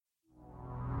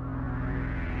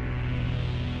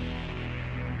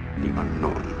The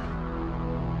unknown.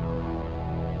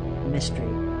 Mystery.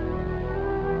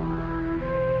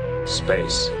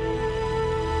 Space.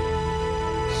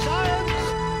 Science.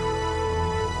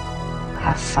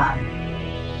 Have fun.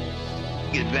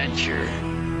 Adventure.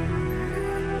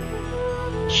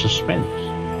 Suspense.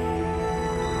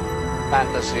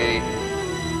 Fantasy.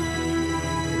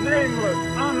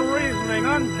 Nameless, unreasoning,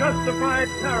 unjustified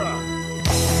terror.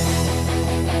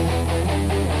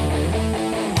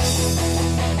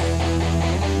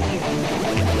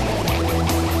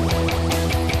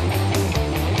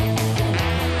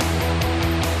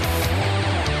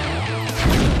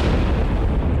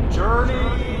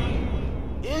 Journey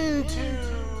into...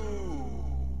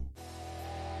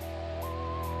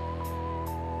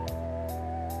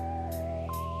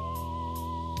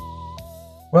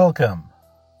 Welcome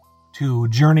to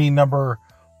journey number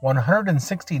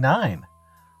 169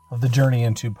 of the Journey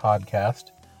Into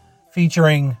podcast,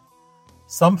 featuring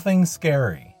Something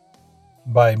Scary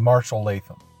by Marshall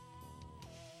Latham.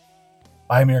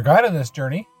 I'm your guide on this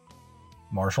journey,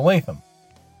 Marshall Latham,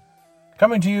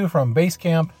 coming to you from base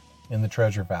camp in the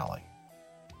Treasure Valley.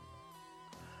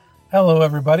 Hello,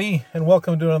 everybody, and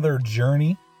welcome to another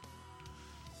journey.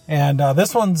 And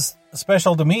this one's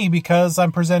special to me because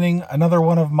I'm presenting another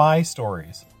one of my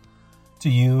stories to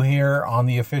you here on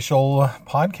the official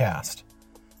podcast.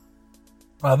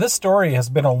 This story has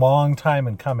been a long time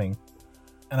in coming,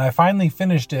 and I finally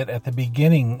finished it at the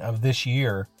beginning of this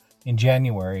year in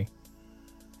January,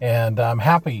 and I'm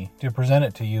happy to present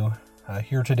it to you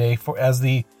here today as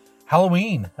the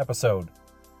Halloween episode.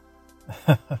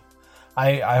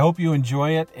 I hope you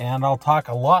enjoy it, and I'll talk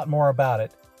a lot more about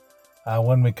it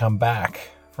when we come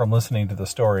back from listening to the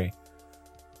story.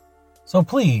 So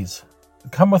please,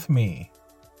 come with me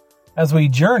as we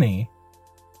journey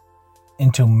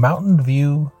into Mountain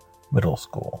View Middle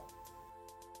School.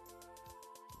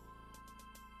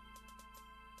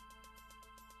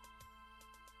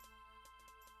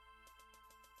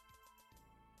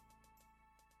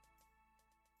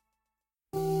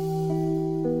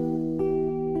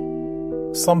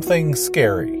 Something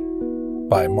Scary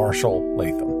by Marshall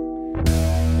Latham.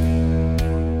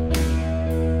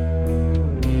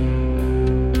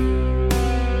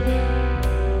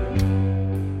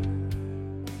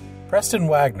 Preston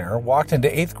Wagner walked into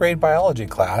 8th grade biology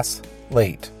class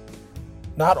late.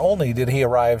 Not only did he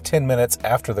arrive 10 minutes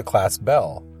after the class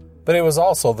bell, but it was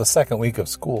also the second week of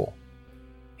school.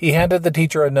 He handed the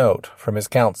teacher a note from his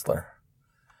counselor.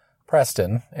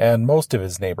 Preston, and most of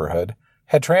his neighborhood,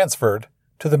 had transferred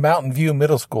to the Mountain View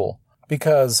Middle School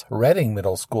because Redding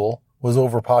Middle School was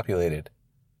overpopulated.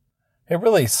 It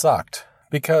really sucked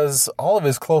because all of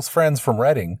his close friends from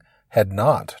Redding had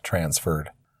not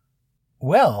transferred.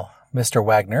 "Well, Mr.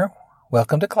 Wagner,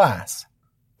 welcome to class,"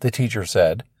 the teacher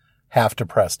said, half to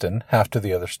Preston, half to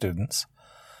the other students.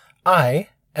 "I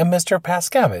am Mr.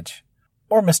 Pascavage,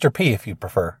 or Mr. P if you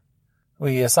prefer.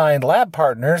 We assigned lab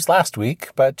partners last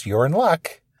week, but you're in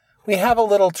luck. We have a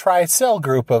little tri-cell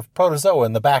group of protozoa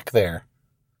in the back there.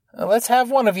 Let's have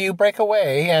one of you break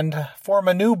away and form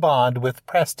a new bond with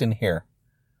Preston here."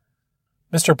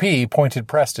 Mr. P pointed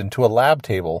Preston to a lab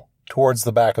table towards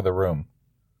the back of the room.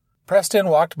 Preston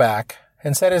walked back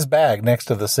and set his bag next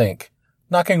to the sink,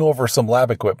 knocking over some lab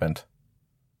equipment.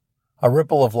 A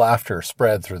ripple of laughter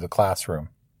spread through the classroom.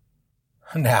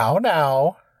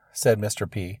 Now, said Mr.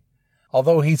 P,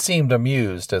 although he seemed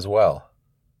amused as well.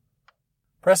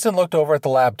 Preston looked over at the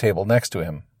lab table next to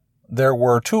him. There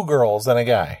were 2 girls and a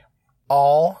guy,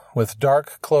 all with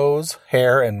dark clothes,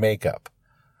 hair, and makeup.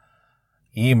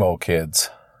 Emo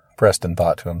kids, Preston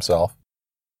thought to himself.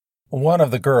 One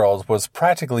of the girls was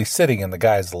practically sitting in the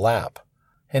guy's lap,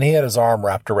 and he had his arm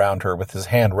wrapped around her with his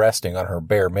hand resting on her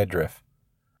bare midriff.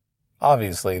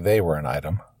 Obviously, they were an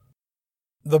item.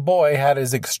 The boy had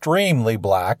his extremely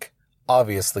black,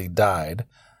 obviously dyed,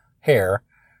 hair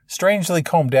strangely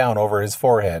combed down over his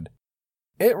forehead.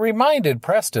 It reminded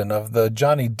Preston of the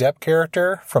Johnny Depp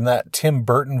character from that Tim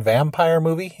Burton vampire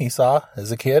movie he saw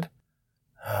as a kid.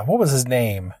 What was his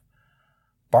name?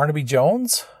 Barnaby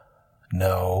Jones?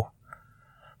 No.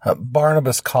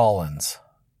 Barnabas Collins.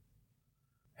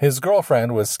 His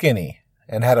girlfriend was skinny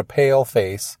and had a pale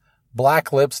face,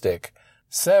 black lipstick,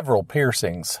 several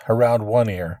piercings around one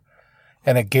ear,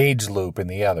 and a gauge loop in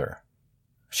the other.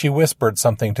 She whispered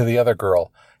something to the other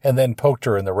girl and then poked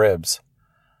her in the ribs.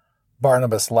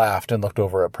 Barnabas laughed and looked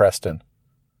over at Preston.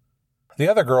 The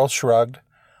other girl shrugged,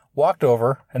 walked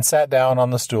over, and sat down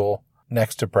on the stool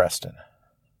next to Preston.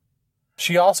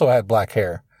 She also had black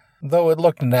hair, though it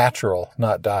looked natural,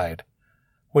 not dyed,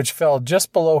 which fell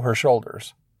just below her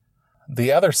shoulders.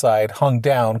 The other side hung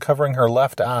down, covering her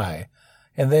left eye,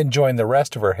 and then joined the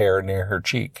rest of her hair near her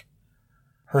cheek.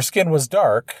 Her skin was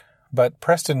dark, but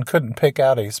Preston couldn't pick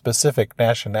out a specific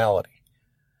nationality.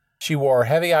 She wore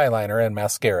heavy eyeliner and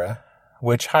mascara,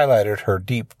 which highlighted her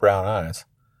deep brown eyes.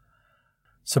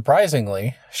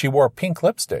 Surprisingly, she wore pink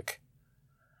lipstick.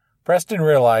 Preston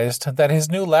realized that his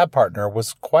new lab partner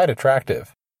was quite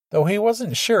attractive, though he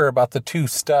wasn't sure about the 2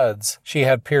 studs she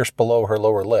had pierced below her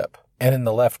lower lip and in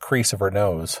the left crease of her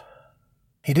nose.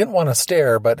 He didn't want to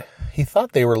stare, but he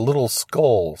thought they were little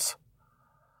skulls.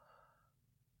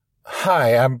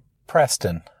 "Hi, I'm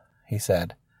Preston," he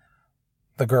said.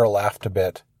 The girl laughed a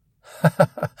bit.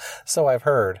 "So I've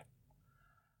heard."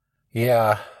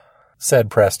 "Yeah," said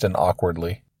Preston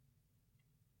awkwardly.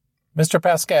 Mr.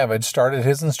 Pascavage started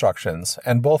his instructions,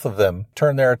 and both of them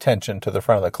turned their attention to the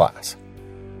front of the class.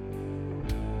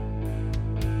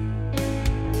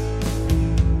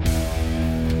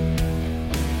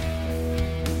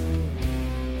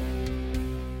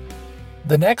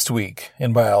 The next week,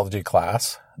 in biology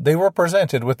class, they were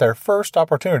presented with their first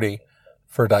opportunity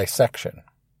for dissection.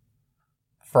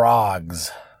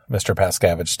 "Frogs," Mr.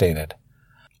 Pascavage stated,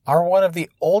 "are one of the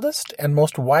oldest and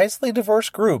most widely diverse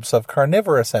groups of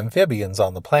carnivorous amphibians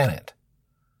on the planet.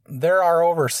 There are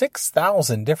over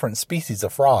 6,000 different species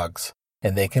of frogs,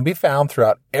 and they can be found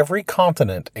throughout every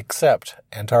continent except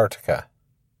Antarctica."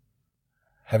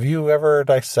 "Have you ever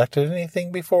dissected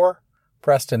anything before?"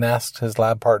 Preston asked his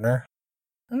lab partner.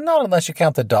 "Not unless you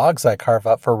count the dogs I carve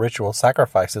up for ritual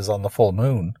sacrifices on the full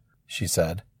moon," she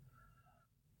said.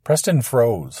 Preston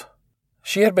froze.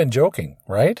 She had been joking,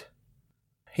 right?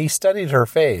 He studied her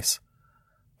face,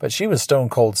 but she was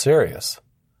stone-cold serious.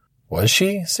 Was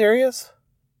she serious?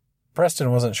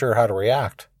 Preston wasn't sure how to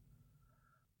react.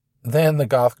 Then the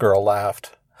goth girl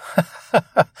laughed.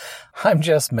 "I'm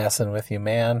just messing with you,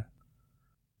 man."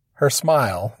 Her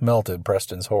smile melted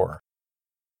Preston's horror.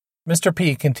 Mr.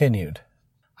 P continued,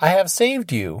 "I have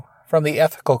saved you from the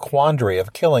ethical quandary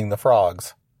of killing the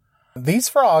frogs. These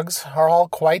frogs are all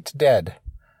quite dead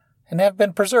and have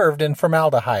been preserved in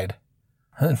formaldehyde.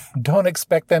 Don't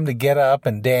expect them to get up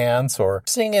and dance or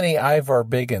sing any Ivar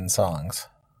Biggin songs."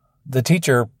 The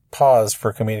teacher paused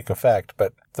for comedic effect,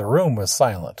 but the room was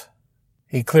silent.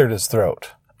 He cleared his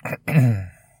throat.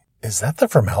 "Is that the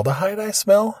formaldehyde I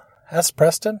smell?" asked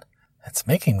Preston. "It's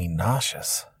making me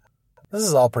nauseous. This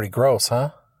is all pretty gross,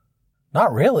 huh?"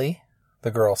 "Not really,"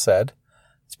 the girl said.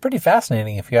 "It's pretty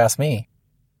fascinating if you ask me."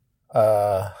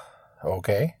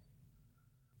 Okay.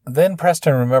 Then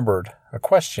Preston remembered a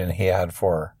question he had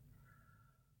for her.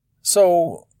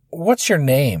 "So, what's your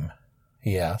name?"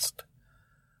 he asked.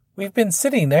 "We've been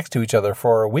sitting next to each other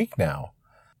for a week now.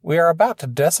 We are about to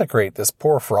desecrate this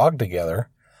poor frog together.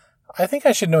 I think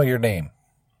I should know your name."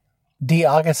 "D.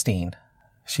 Augustine,"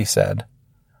 she said.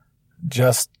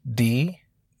 "Just D?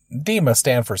 D must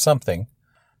stand for something."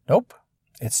 "Nope,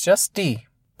 it's just D,"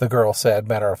 the girl said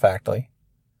matter-of-factly.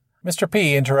 Mr.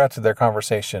 P interrupted their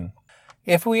conversation.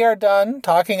 "If we are done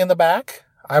talking in the back,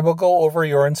 I will go over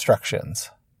your instructions,"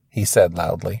 he said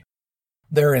loudly.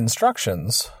 Their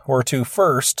instructions were to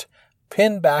first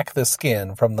pin back the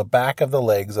skin from the back of the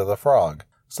legs of the frog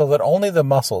so that only the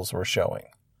muscles were showing.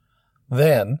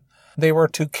 Then they were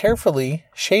to carefully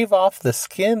shave off the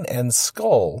skin and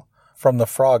skull from the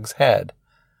frog's head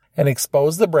and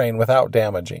expose the brain without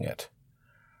damaging it.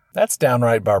 "That's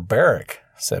downright barbaric,"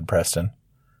 said Preston.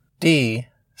 D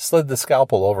slid the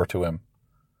scalpel over to him.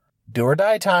 "Do or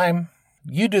die time.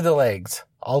 You do the legs.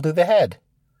 I'll do the head."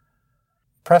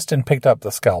 Preston picked up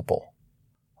the scalpel.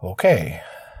 "Okay,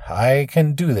 I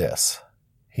can do this,"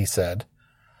 he said.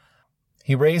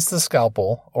 He raised the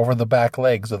scalpel over the back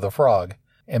legs of the frog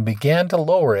and began to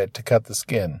lower it to cut the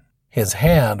skin. His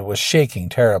hand was shaking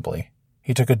terribly.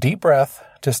 He took a deep breath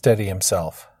to steady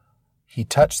himself. He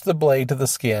touched the blade to the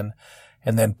skin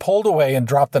and then pulled away and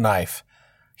dropped the knife.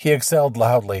 He exhaled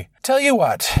loudly. "Tell you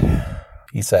what,"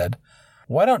 he said.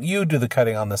 "Why don't you do the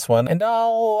cutting on this one, and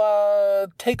I'll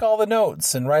take all the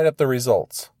notes and write up the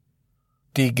results."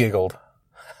 Dee giggled.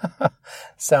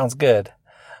 "Sounds good.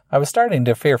 I was starting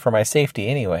to fear for my safety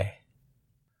anyway."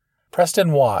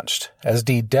 Preston watched as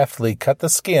Dee deftly cut the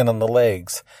skin on the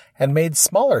legs and made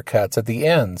smaller cuts at the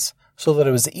ends so that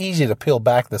it was easy to peel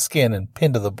back the skin and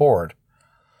pin to the board.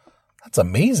 "That's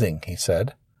amazing," he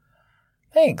said.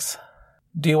 "Thanks.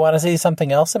 Do you want to see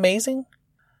something else amazing?"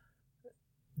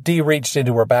 Dee reached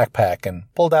into her backpack and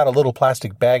pulled out a little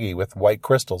plastic baggie with white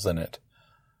crystals in it.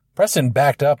 Preston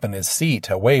backed up in his seat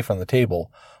away from the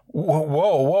table.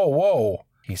 Whoa,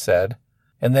 he said,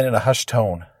 and then in a hushed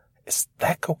tone, "Is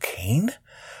that cocaine?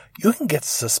 You can get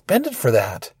suspended for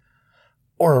that.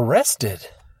 Or arrested."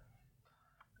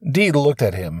 Dee looked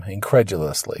at him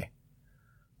incredulously.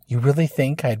 You really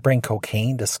think I'd bring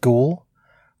cocaine to school?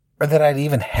 Or that I'd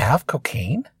even have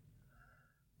cocaine?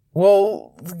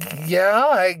 Well, yeah,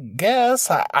 I guess.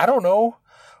 I don't know.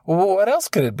 What else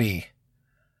could it be?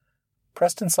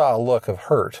 Preston saw a look of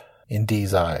hurt in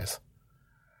Dee's eyes.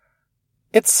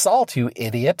 It's salt, you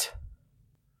idiot.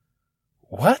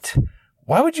 What?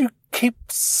 Why would you keep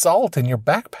salt in your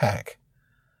backpack?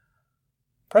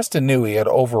 Preston knew he had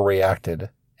overreacted,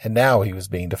 and now he was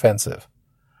being defensive.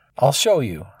 I'll show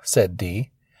you, said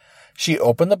Dee. She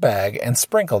opened the bag and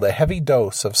sprinkled a heavy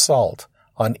dose of salt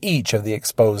on each of the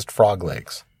exposed frog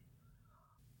legs.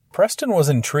 Preston was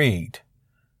intrigued.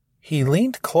 He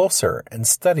leaned closer and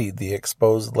studied the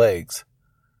exposed legs.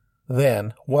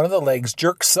 Then, one of the legs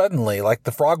jerked suddenly like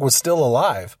the frog was still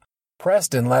alive.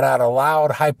 Preston let out a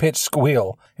loud, high-pitched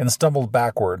squeal and stumbled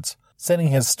backwards, sending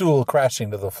his stool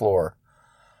crashing to the floor.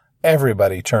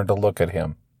 Everybody turned to look at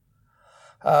him.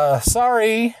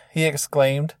 Sorry, he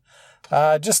exclaimed.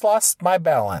 Just lost my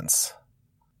balance.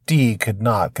 Dee could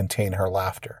not contain her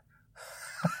laughter.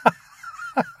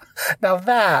 Now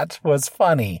that was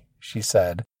funny, she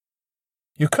said.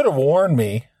 You could have warned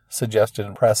me,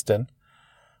 suggested Preston.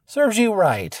 Serves you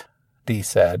right, Dee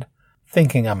said,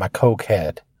 thinking I'm a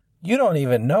cokehead. You don't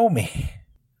even know me.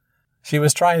 She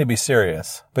was trying to be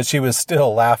serious, but she was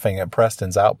still laughing at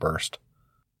Preston's outburst.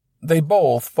 They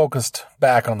both focused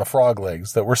back on the frog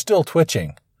legs that were still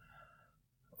twitching.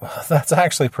 That's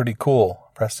actually pretty cool,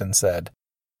 Preston said,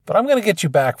 but I'm going to get you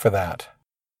back for that.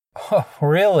 Oh,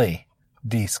 really?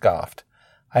 Dee scoffed.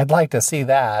 I'd like to see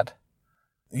that.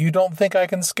 You don't think I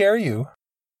can scare you?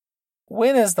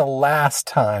 When is the last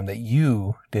time that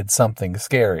you did something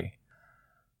scary?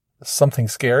 Something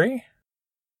scary?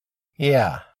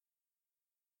 Yeah.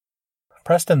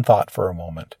 Preston thought for a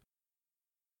moment.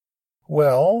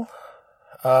 Well,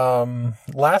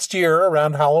 last year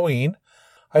around Halloween,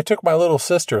 I took my little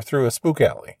sister through a spook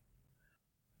alley.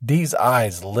 Dee's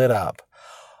eyes lit up.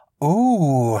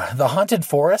 Ooh, the haunted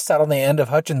forest out on the end of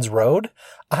Hutchins Road?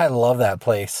 I love that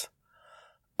place.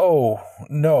 Oh,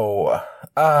 no.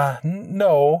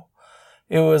 No.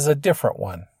 It was a different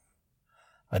one.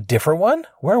 A different one?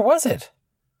 Where was it?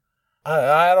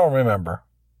 I don't remember,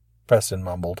 Preston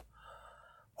mumbled.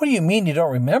 What do you mean you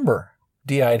don't remember?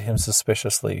 Dee eyed him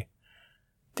suspiciously.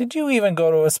 Did you even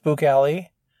go to a spook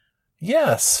alley?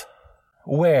 Yes.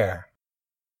 Where?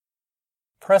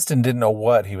 Preston didn't know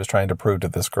what he was trying to prove to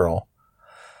this girl.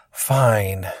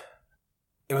 Fine.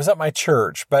 It was at my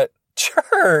church, but...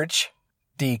 Church?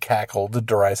 Dee cackled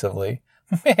derisively.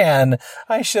 Man,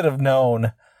 I should have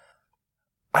known.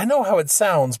 I know how it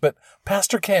sounds, but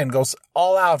Pastor Ken goes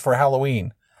all out for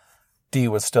Halloween. Dee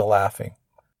was still laughing.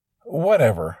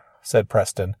 Whatever, said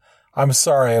Preston. I'm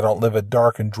sorry I don't live a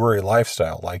dark and dreary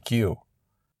lifestyle like you.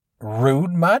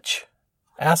 Rude much?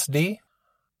 Asked Dee.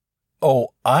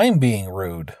 Oh, I'm being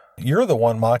rude. You're the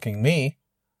one mocking me.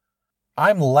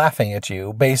 I'm laughing at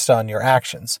you based on your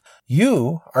actions.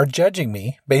 You are judging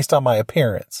me based on my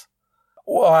appearance.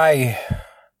 Why,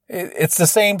 it's the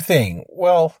same thing.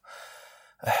 Well,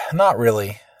 not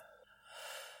really.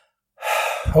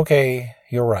 Okay,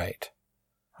 you're right.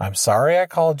 I'm sorry I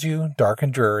called you dark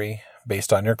and dreary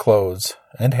based on your clothes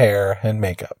and hair and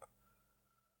makeup.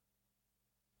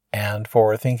 And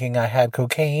for thinking I had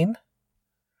cocaine?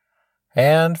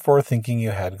 And for thinking you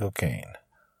had cocaine.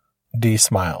 Dee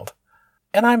smiled.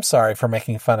 And I'm sorry for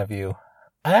making fun of you.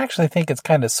 I actually think it's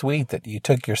kind of sweet that you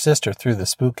took your sister through the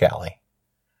spook alley.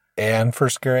 And for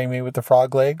scaring me with the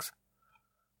frog legs?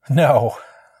 No,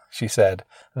 she said.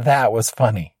 That was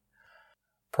funny.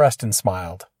 Preston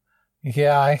smiled.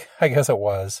 Yeah, I guess it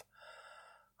was.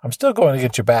 I'm still going to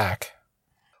get you back.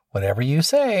 Whatever you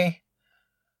say.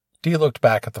 Dee looked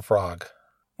back at the frog.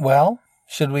 Well,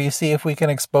 should we see if we can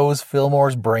expose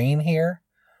Fillmore's brain here?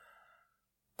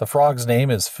 The frog's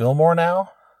name is Fillmore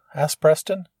now? Asked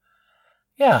Preston.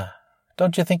 Yeah.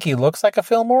 Don't you think he looks like a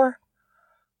Fillmore?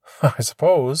 I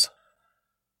suppose.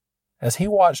 As he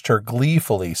watched her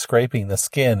gleefully scraping the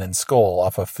skin and skull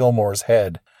off of Fillmore's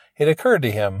head, it occurred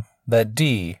to him that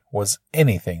Dee was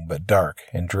anything but dark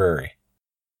and dreary.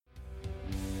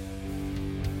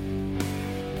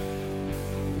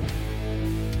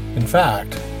 In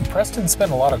fact, Preston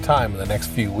spent a lot of time in the next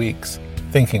few weeks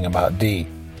thinking about Dee.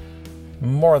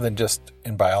 More than just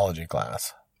in biology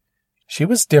class. She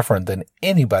was different than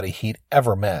anybody he'd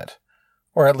ever met,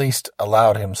 or at least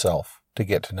allowed himself to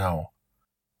get to know.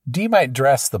 Dee might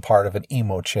dress the part of an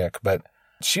emo chick, but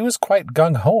she was quite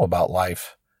gung-ho about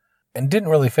life, and didn't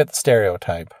really fit the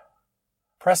stereotype.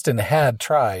 Preston had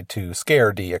tried to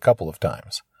scare Dee a couple of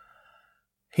times.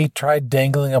 He tried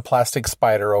dangling a plastic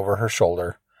spider over her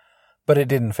shoulder, but it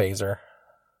didn't faze her.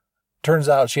 Turns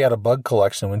out she had a bug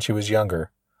collection when she was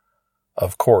younger.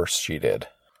 Of course she did.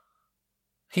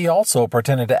 He also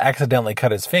pretended to accidentally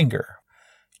cut his finger,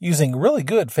 using really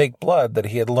good fake blood that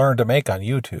he had learned to make on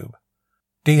YouTube.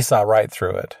 Dee saw right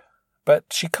through it, but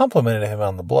she complimented him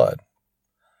on the blood.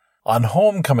 On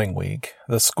homecoming week,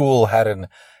 the school had an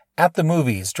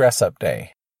at-the-movies dress-up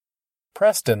day.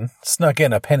 Preston snuck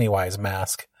in a Pennywise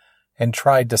mask and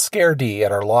tried to scare Dee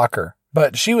at her locker,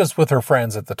 but she was with her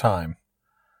friends at the time.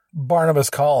 Barnabas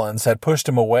Collins had pushed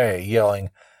him away, yelling,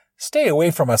 "Stay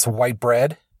away from us, white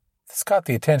bread." This caught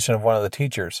the attention of one of the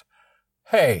teachers.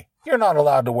 "Hey, you're not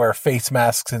allowed to wear face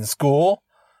masks in school.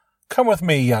 Come with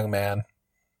me, young man."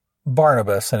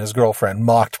 Barnabas and his girlfriend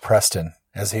mocked Preston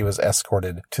as he was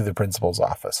escorted to the principal's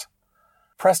office.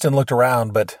 Preston looked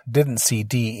around but didn't see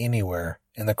Dee anywhere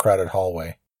in the crowded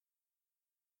hallway.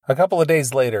 A couple of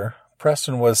days later,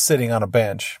 Preston was sitting on a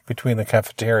bench between the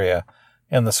cafeteria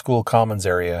and the school commons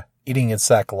area, eating his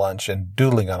sack lunch and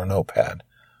doodling on a notepad.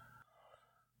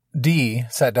 Dee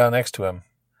sat down next to him.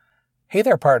 "Hey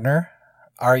there, partner.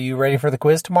 Are you ready for the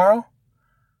quiz tomorrow?"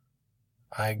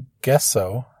 "I guess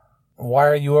so. Why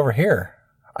are you over here?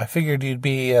 I figured you'd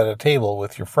be at a table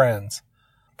with your friends,"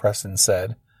 Preston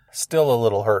said, still a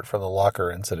little hurt from the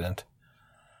locker incident.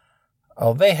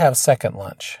 "Oh, they have second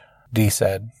lunch," Dee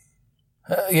said.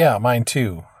 Yeah, mine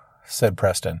too," said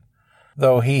Preston,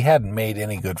 though he hadn't made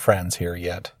any good friends here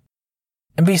yet.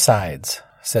 "And besides,"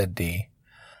 said Dee,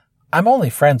 "I'm only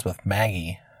friends with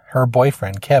Maggie. Her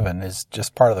boyfriend, Kevin, is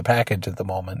just part of the package at the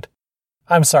moment.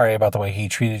 I'm sorry about the way he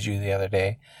treated you the other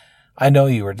day. I know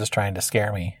you were just trying to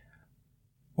scare me."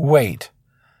 "Wait,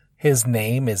 his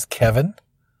name is Kevin?"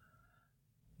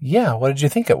 "Yeah, what did you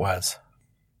think it was?"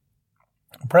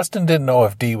 Preston didn't know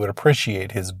if Dee would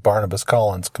appreciate his Barnabas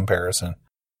Collins comparison.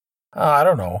 "I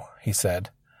don't know," he said.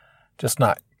 "Just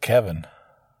not Kevin."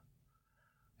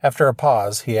 After a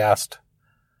pause, he asked,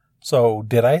 "So,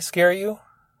 did I scare you?"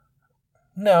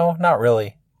 "No, not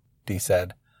really," Dee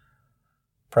said.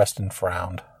 Preston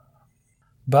frowned.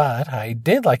 "But I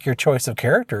did like your choice of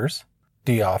characters,"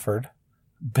 Dee offered.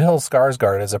 "Bill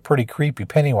Skarsgård is a pretty creepy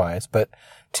Pennywise, but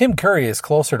Tim Curry is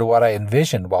closer to what I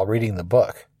envisioned while reading the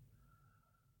book."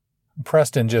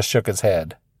 Preston just shook his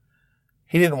head.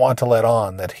 He didn't want to let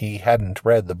on that he hadn't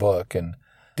read the book and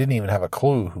didn't even have a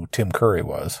clue who Tim Curry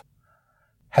was.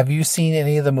 "Have you seen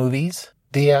any of the movies?"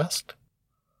 Dee asked.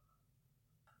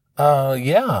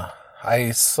 Yeah.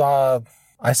 I saw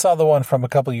the one from a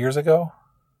couple years ago."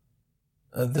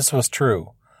 This was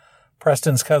true.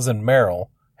 Preston's cousin Merrill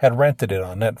had rented it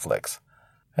on Netflix,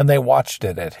 and they watched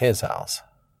it at his house.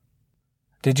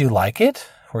 "Did you like it?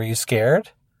 Were you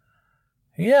scared?"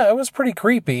 "Yeah, it was pretty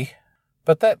creepy,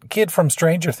 but that kid from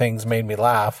Stranger Things made me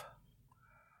laugh."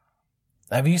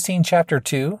 "Have you seen Chapter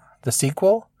 2, the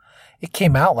sequel? It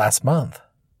came out last month."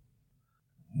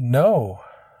 "No.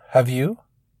 Have you?"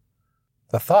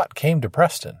 The thought came to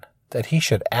Preston that he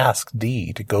should ask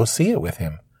Dee to go see it with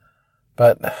him.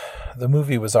 But the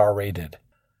movie was R-rated.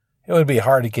 It would be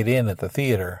hard to get in at the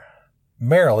theater.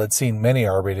 Merrill had seen many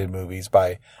R-rated movies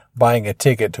by buying a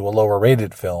ticket to a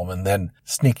lower-rated film and then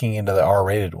sneaking into the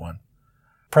R-rated one.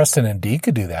 Preston and Dee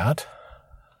could do that.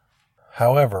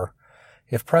 However,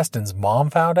 if Preston's mom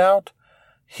found out,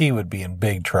 he would be in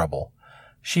big trouble.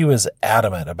 She was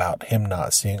adamant about him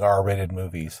not seeing R-rated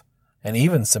movies, and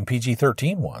even some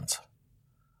PG-13 ones.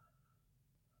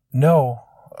 "No,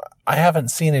 I haven't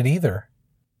seen it either,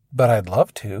 but I'd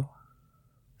love to,"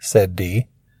 said Dee.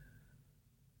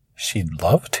 She'd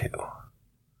love to.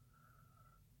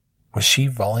 Was she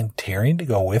volunteering to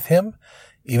go with him,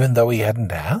 even though he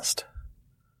hadn't asked?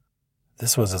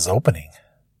 This was his opening.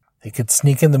 They could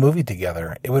sneak in the movie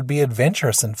together. It would be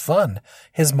adventurous and fun.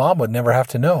 His mom would never have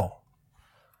to know.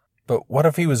 But what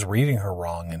if he was reading her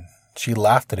wrong and she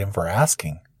laughed at him for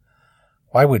asking?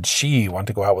 Why would she want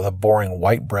to go out with a boring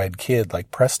white bread kid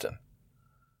like Preston?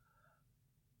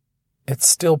 "It's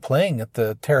still playing at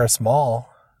the Terrace Mall,"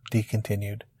 Dee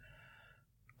continued.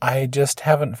 "I just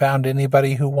haven't found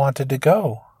anybody who wanted to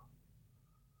go."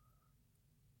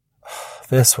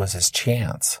 This was his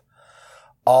chance.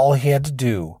 All he had to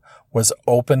do was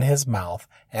open his mouth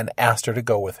and ask her to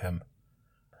go with him.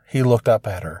 He looked up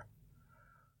at her.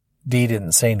 Dee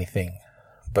didn't say anything,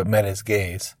 but met his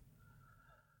gaze.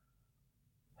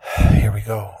 Here we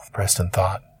go, Preston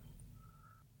thought.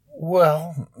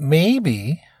 "Well,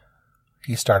 maybe,"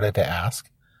 he started to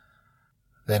ask.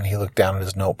 Then he looked down at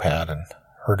his notepad and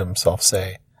heard himself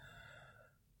say,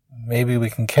 "Maybe we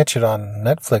can catch it on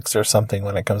Netflix or something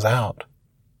when it comes out."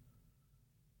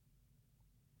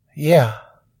 "Yeah,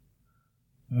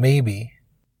 maybe,"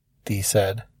 Dee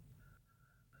said.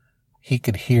 He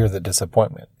could hear the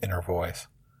disappointment in her voice.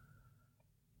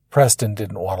 Preston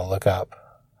didn't want to look up.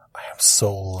 I am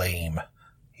so lame,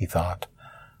 he thought.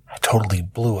 I totally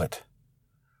blew it.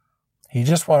 He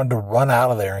just wanted to run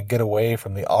out of there and get away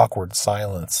from the awkward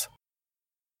silence.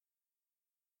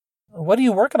 What are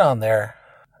you working on there?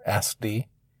 Asked Dee.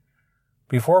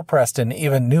 Before Preston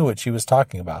even knew what she was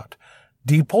talking about,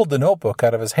 Dee pulled the notebook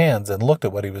out of his hands and looked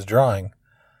at what he was drawing.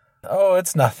 Oh,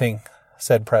 it's nothing,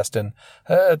 said Preston.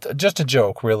 Just a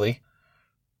joke, really.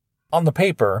 On the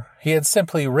paper, he had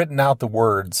simply written out the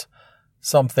words,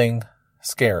 something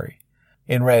scary,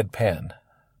 in red pen.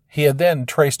 He had then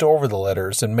traced over the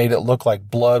letters and made it look like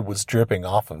blood was dripping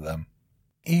off of them,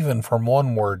 even from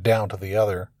one word down to the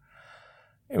other.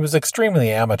 It was extremely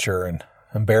amateur and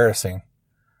embarrassing.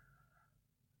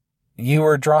 You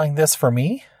were drawing this for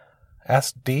me?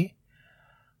 Asked Dee.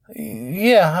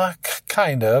 Yeah,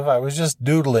 kind of. I was just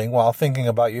doodling while thinking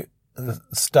about you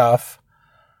stuff.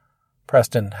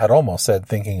 Preston had almost said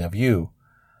thinking of you,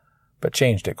 but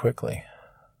changed it quickly.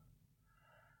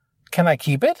 Can I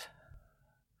keep it?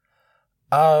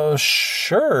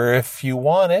 Sure, if you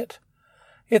want it.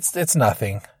 It's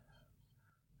nothing.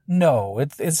 No,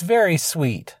 it's very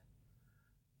sweet.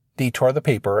 Dee tore the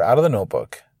paper out of the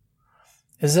notebook.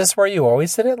 Is this where you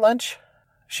always sit at lunch?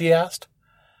 She asked.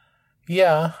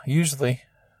 Yeah, usually.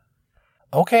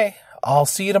 Okay, I'll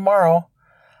see you tomorrow.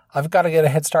 I've got to get a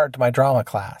head start to my drama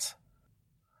class.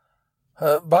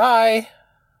 Bye,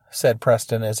 said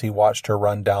Preston as he watched her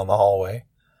run down the hallway.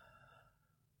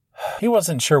 He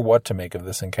wasn't sure what to make of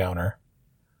this encounter.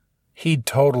 He'd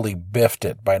totally biffed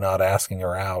it by not asking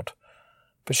her out,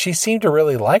 but she seemed to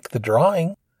really like the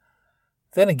drawing.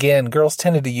 Then again, girls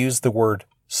tended to use the word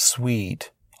sweet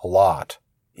a lot,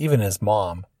 even his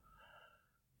mom.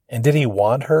 And did he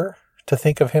want her to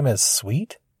think of him as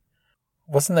sweet?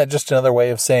 Wasn't that just another way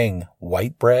of saying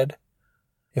white bread?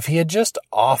 If he had just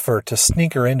offered to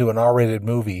sneak her into an R-rated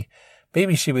movie,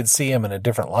 maybe she would see him in a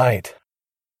different light.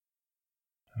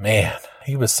 Man,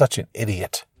 he was such an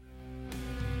idiot.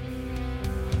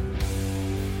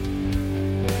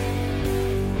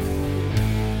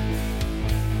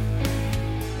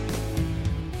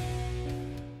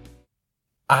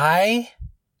 I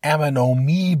am an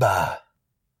amoeba.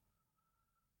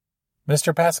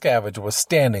 Mr. Pascavage was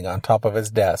standing on top of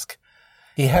his desk.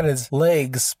 He had his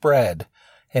legs spread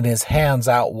and his hands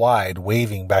out wide,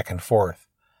 waving back and forth.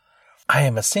 I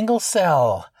am a single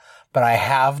cell, but I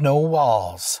have no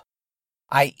walls.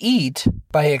 I eat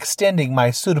by extending my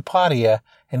pseudopodia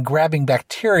and grabbing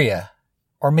bacteria,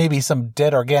 or maybe some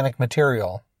dead organic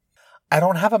material. I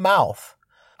don't have a mouth.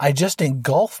 I just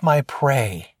engulf my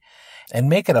prey and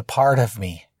make it a part of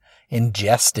me,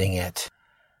 ingesting it.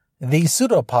 These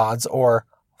pseudopods, or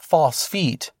false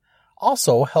feet,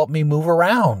 also help me move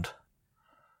around.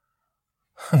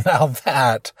 Now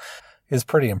that is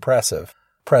pretty impressive,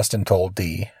 Preston told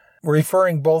Dee,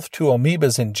 referring both to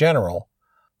amoebas in general,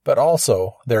 but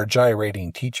also their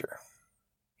gyrating teacher.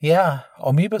 Yeah,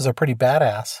 amoebas are pretty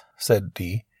badass, said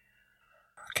Dee.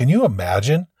 Can you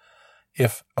imagine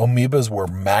if amoebas were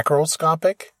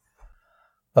macroscopic?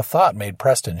 The thought made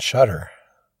Preston shudder.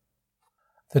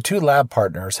 The two lab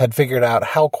partners had figured out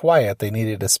how quiet they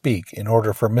needed to speak in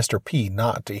order for Mr. P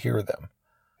not to hear them.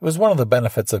 It was one of the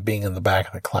benefits of being in the back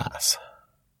of the class.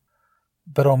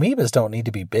 But amoebas don't need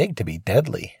to be big to be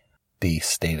deadly, Dee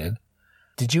stated.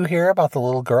 Did you hear about the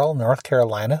little girl in North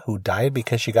Carolina who died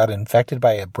because she got infected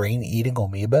by a brain-eating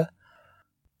amoeba?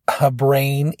 A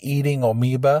brain-eating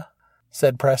amoeba,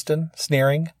 said Preston,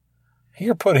 sneering.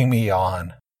 You're putting me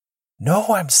on. No,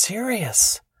 I'm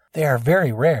serious. They are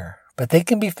very rare, but they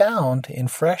can be found in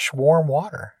fresh, warm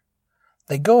water.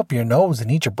 They go up your nose and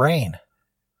eat your brain.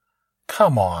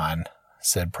 Come on,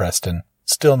 said Preston,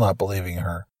 still not believing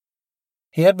her.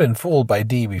 He had been fooled by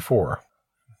Dee before.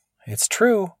 It's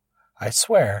true, I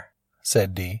swear,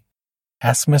 said Dee.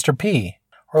 Ask Mr. P,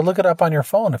 or look it up on your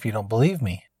phone if you don't believe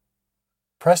me.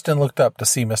 Preston looked up to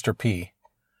see Mr. P.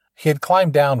 He had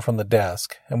climbed down from the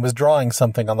desk and was drawing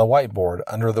something on the whiteboard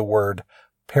under the word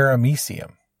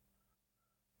paramecium.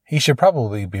 He should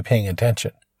probably be paying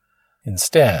attention.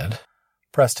 Instead,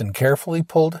 Preston carefully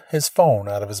pulled his phone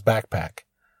out of his backpack.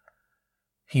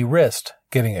 He risked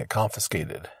getting it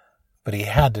confiscated, but he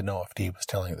had to know if Dee was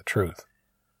telling the truth.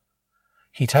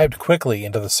 He typed quickly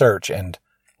into the search and,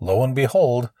 lo and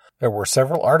behold, there were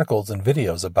several articles and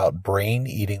videos about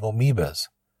brain-eating amoebas.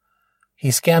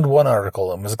 He scanned one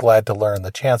article and was glad to learn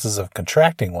the chances of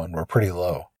contracting one were pretty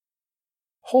low.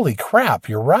 Holy crap,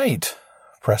 you're right,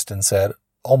 Preston said,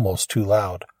 almost too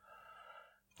loud.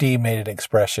 Dee made an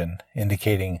expression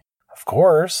indicating, of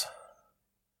course.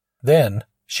 Then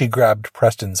She grabbed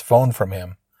Preston's phone from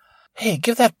him. "Hey,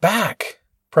 give that back,"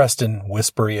 Preston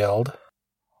whisper yelled.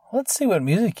 "Let's see what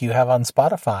music you have on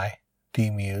Spotify," Dee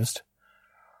mused.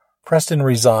 Preston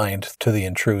resigned to the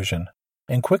intrusion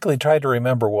and quickly tried to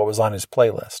remember what was on his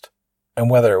playlist and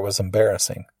whether it was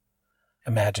embarrassing.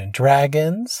 Imagine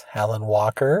Dragons, Alan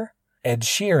Walker, Ed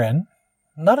Sheeran.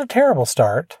 Not a terrible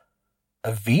start.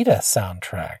 A Vita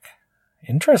soundtrack.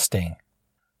 Interesting.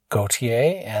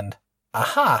 Gautier and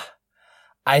aha!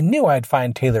 I knew I'd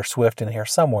find Taylor Swift in here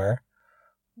somewhere.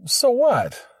 So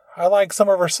what? I like some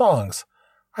of her songs.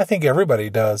 I think everybody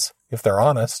does, if they're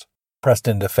honest,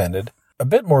 Preston defended, a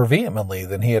bit more vehemently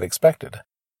than he had expected.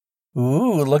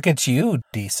 "Ooh, look at you,"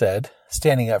 Dee said,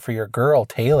 "standing up for your girl,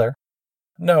 Taylor."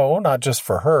 "No, not just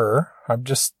for her. I'm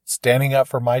just standing up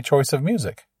for my choice of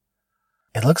music."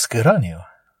 "It looks good on you,"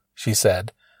 she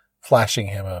said, flashing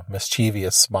him a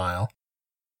mischievous smile.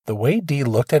 The way Dee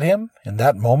looked at him in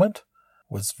that moment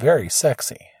was very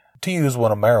sexy, to use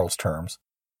one of Merrill's terms,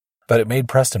 but it made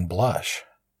Preston blush.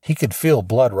 He could feel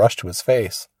blood rush to his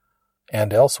face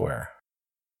and elsewhere.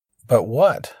 But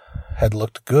what had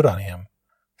looked good on him?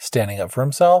 Standing up for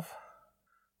himself?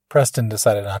 Preston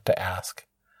decided not to ask.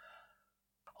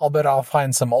 "I'll bet I'll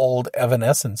find some old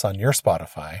Evanescence on your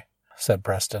Spotify," said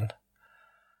Preston.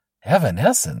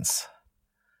 Evanescence?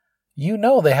 You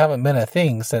know they haven't been a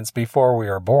thing since before we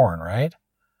were born, right?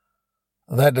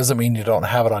 That doesn't mean you don't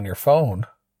have it on your phone.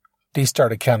 Dee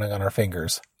started counting on her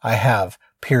fingers. I have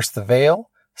Pierce the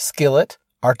Veil, Skillet,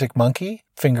 Arctic Monkey,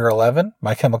 Finger 11,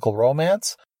 My Chemical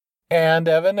Romance, and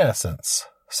Evanescence,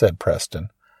 said Preston.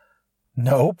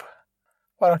 Nope.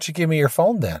 Why don't you give me your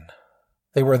phone then?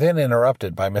 They were then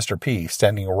interrupted by Mr. P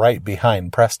standing right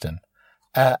behind Preston.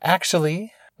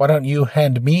 Actually, why don't you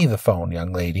hand me the phone,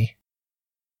 young lady?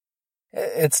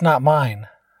 It's not mine,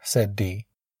 said Dee.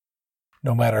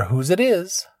 No matter whose it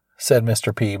is, said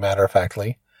Mr. P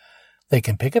matter-of-factly. They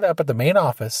can pick it up at the main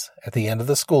office at the end of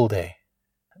the school day.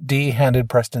 Dee handed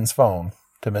Preston's phone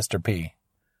to Mr. P.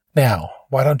 Now,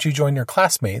 why don't you join your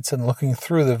classmates in looking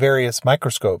through the various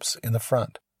microscopes in the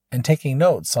front and taking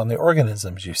notes on the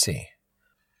organisms you see?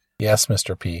 Yes,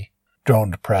 Mr. P,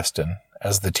 droned Preston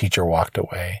as the teacher walked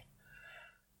away.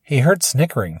 He heard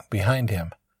snickering behind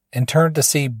him and turned to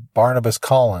see Barnabas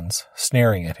Collins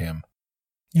sneering at him.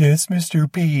 Yes,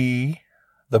 Mr. P,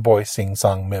 the boy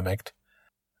sing-song mimicked.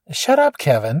 Shut up,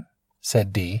 Kevin,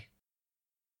 said Dee.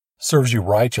 Serves you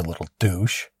right, you little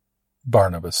douche,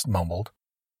 Barnabas mumbled.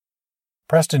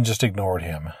 Preston just ignored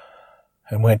him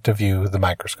and went to view the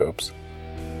microscopes.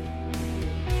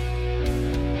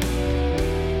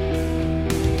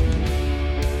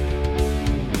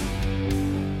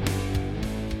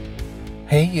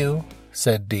 Hey, you,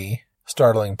 said Dee,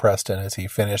 startling Preston as he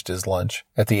finished his lunch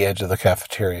at the edge of the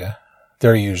cafeteria,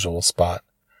 their usual spot.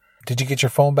 Did you get your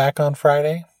phone back on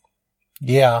Friday?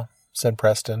 Yeah, said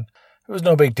Preston. It was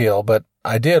no big deal, but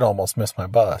I did almost miss my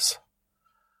bus.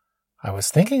 I was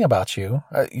thinking about you,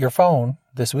 your phone,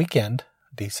 this weekend,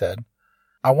 Dee said.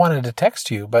 I wanted to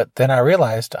text you, but then I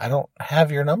realized I don't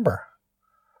have your number.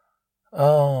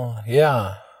 Oh,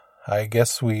 yeah. I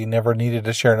guess we never needed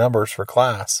to share numbers for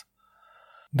class.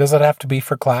 Does it have to be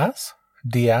for class?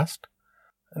 Dee asked.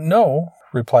 No,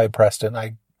 replied Preston.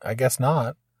 I guess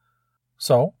not.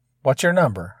 So, what's your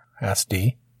number? Asked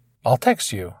Dee. I'll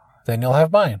text you. Then you'll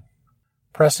have mine.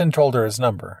 Preston told her his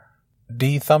number.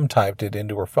 Dee thumb-typed it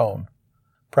into her phone.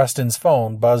 Preston's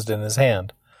phone buzzed in his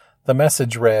hand. The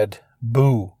message read,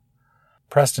 Boo.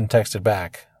 Preston texted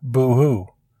back, Boo-hoo.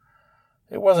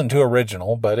 It wasn't too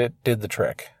original, but it did the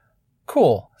trick.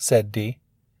 Cool, said Dee.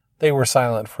 They were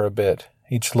silent for a bit,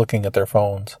 each looking at their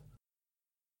phones.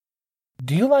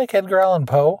 Do you like Edgar Allan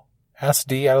Poe? Asked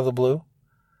Dee out of the blue.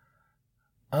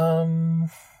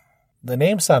 The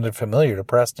name sounded familiar to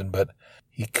Preston, but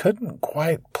he couldn't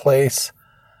quite place...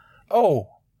 Oh,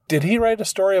 did he write a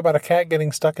story about a cat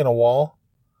getting stuck in a wall?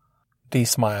 Dee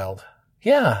smiled.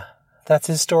 Yeah, that's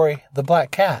his story, The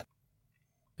Black Cat.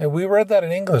 And we read that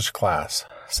in English class,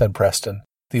 said Preston.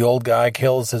 The old guy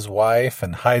kills his wife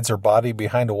and hides her body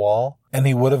behind a wall, and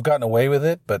he would have gotten away with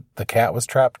it, but the cat was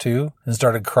trapped too and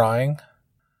started crying.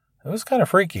 It was kind of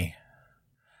freaky.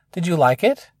 Did you like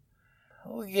it?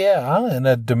 Well, yeah, in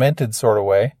a demented sort of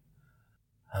way.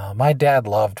 My dad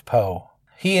loved Poe.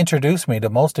 He introduced me to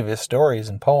most of his stories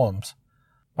and poems.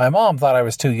 My mom thought I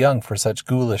was too young for such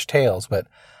ghoulish tales, but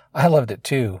I loved it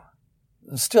too.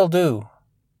 Still do.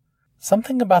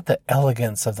 Something about the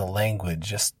elegance of the language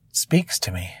just speaks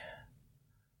to me.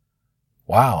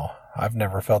 Wow, I've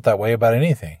never felt that way about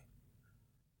anything.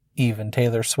 Even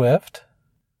Taylor Swift?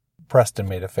 Preston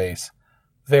made a face.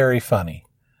 Very funny.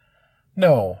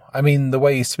 No, I mean the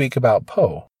way you speak about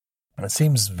Poe. It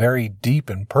seems very deep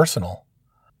and personal.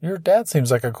 Your dad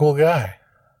seems like a cool guy.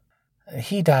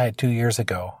 He died 2 years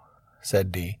ago,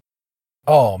 said Dee.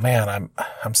 Oh, man,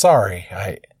 I'm sorry.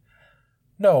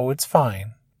 No, it's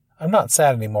fine. I'm not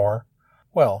sad anymore.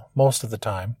 Well, most of the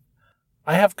time.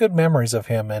 I have good memories of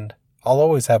him, and I'll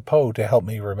always have Poe to help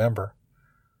me remember.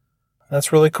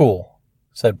 That's really cool,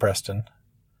 said Preston.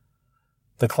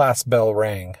 The class bell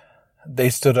rang. They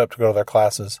stood up to go to their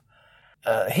classes.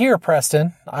 Here,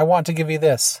 Preston, I want to give you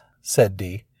this, said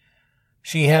Dee.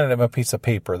 She handed him a piece of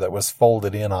paper that was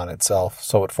folded in on itself,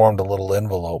 so it formed a little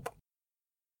envelope.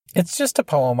 It's just a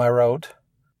poem I wrote.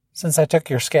 Since I took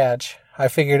your sketch, I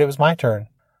figured it was my turn.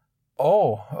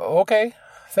 Oh, okay,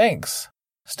 thanks,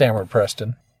 stammered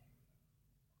Preston.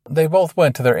 They both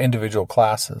went to their individual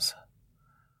classes.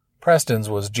 Preston's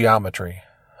was geometry,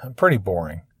 pretty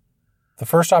boring. The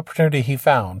first opportunity he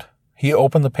found, he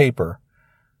opened the paper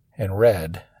and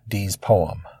read Dee's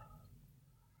poem.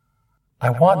 I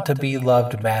want to be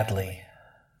loved madly,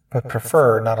 but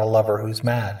prefer not a lover who's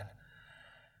mad.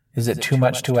 Is it too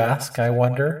much to ask, I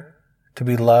wonder, to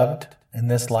be loved in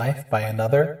this life by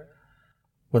another?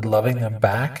 Would loving them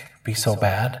back be so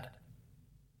bad?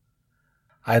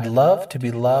 I'd love to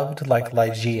be loved like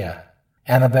Ligeia,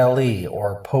 Annabel Lee,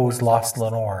 or Poe's Lost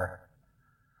Lenore.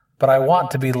 But I want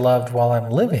to be loved while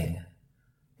I'm living,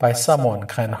 by someone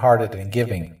kind-hearted and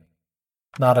giving,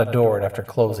 not adored after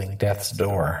closing death's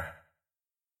door.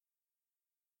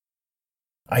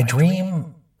 I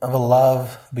dream of a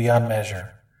love beyond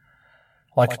measure,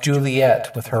 like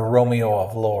Juliet with her Romeo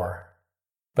of lore.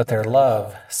 But their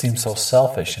love seems so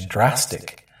selfish and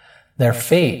drastic, their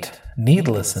fate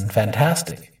needless and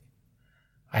fantastic.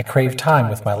 I crave time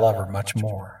with my lover much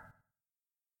more.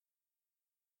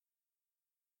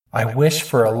 I wish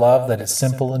for a love that is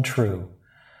simple and true,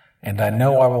 and I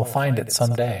know I will find it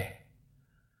someday.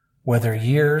 Whether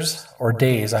years or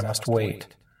days I must wait,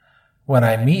 when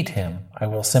I meet him I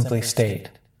will simply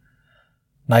state,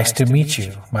 Nice to meet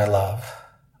you, my love.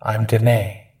 I'm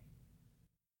Danae.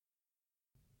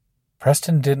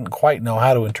 Preston didn't quite know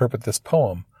how to interpret this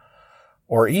poem,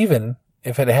 or even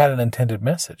if it had an intended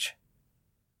message.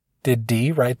 Did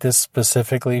Dee write this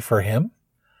specifically for him?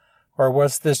 Or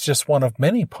was this just one of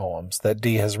many poems that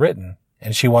Dee has written,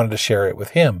 and she wanted to share it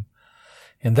with him?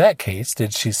 In that case,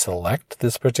 did she select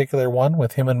this particular one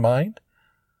with him in mind?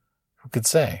 Who could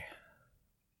say?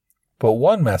 But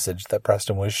one message that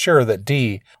Preston was sure that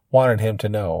Dee wanted him to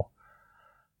know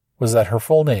was that her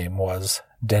full name was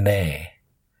Danae.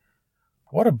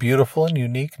 What a beautiful and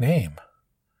unique name.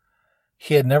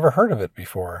 He had never heard of it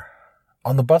before.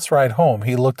 On the bus ride home,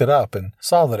 he looked it up and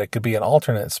saw that it could be an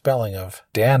alternate spelling of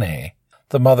Danae,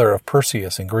 the mother of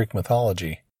Perseus in Greek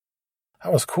mythology.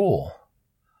 That was cool.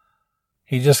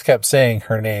 He just kept saying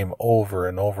her name over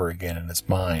and over again in his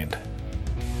mind.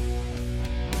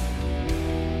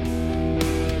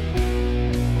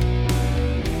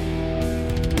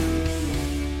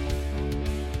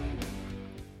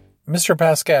 Mr.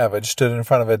 Pascavage stood in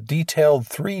front of a detailed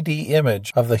 3D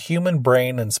image of the human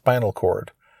brain and spinal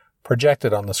cord,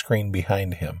 projected on the screen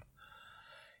behind him.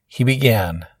 He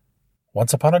began,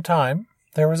 Once upon a time,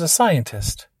 there was a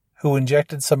scientist who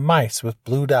injected some mice with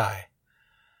blue dye.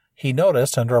 He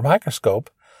noticed under a microscope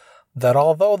that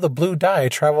although the blue dye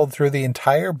traveled through the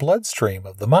entire bloodstream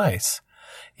of the mice,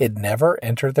 it never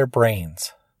entered their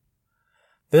brains.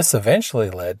 This eventually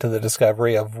led to the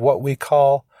discovery of what we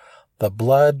call the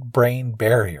blood-brain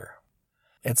barrier.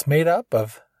 It's made up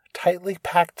of tightly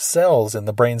packed cells in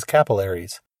the brain's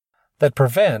capillaries that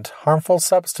prevent harmful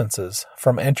substances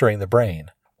from entering the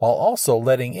brain, while also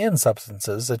letting in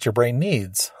substances that your brain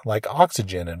needs, like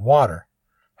oxygen and water.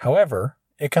 However,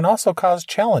 it can also cause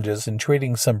challenges in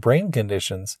treating some brain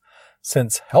conditions,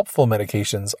 since helpful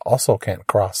medications also can't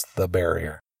cross the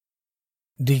barrier.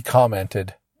 Dee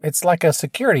commented, It's like a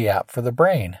security app for the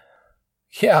brain.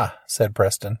 Yeah, said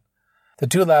Preston. The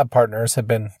two lab partners had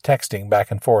been texting back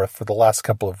and forth for the last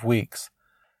couple of weeks.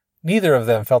 Neither of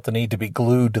them felt the need to be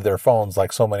glued to their phones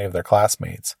like so many of their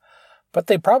classmates, but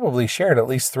they probably shared at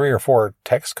least 3 or 4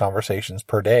 text conversations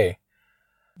per day.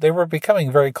 They were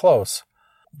becoming very close,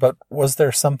 but was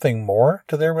there something more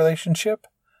to their relationship?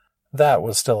 That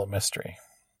was still a mystery.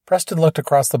 Preston looked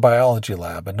across the biology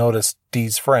lab and noticed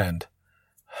Dee's friend.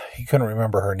 He couldn't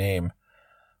remember her name,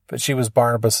 but she was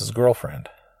Barnabas's girlfriend.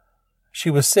 She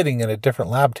was sitting at a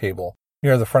different lab table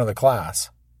near the front of the class.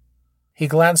 He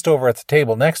glanced over at the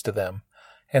table next to them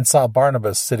and saw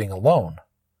Barnabas sitting alone.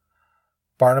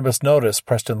 Barnabas noticed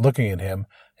Preston looking at him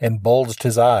and bulged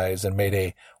his eyes and made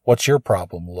a "what's your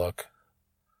problem" look.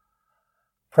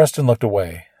 Preston looked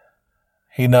away.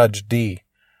 He nudged Dee.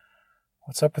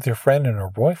 "What's up with your friend and her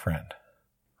boyfriend?"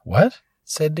 "What?"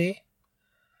 said Dee.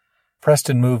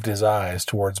 Preston moved his eyes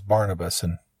towards Barnabas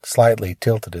and slightly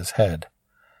tilted his head.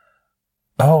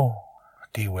 "Oh,"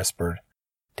 Dee whispered.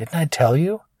 "Didn't I tell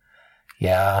you?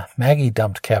 Yeah, Maggie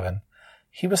dumped Kevin.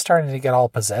 He was starting to get all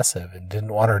possessive and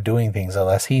didn't want her doing things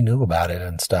unless he knew about it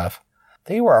and stuff.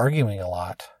 They were arguing a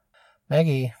lot.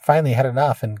 Maggie finally had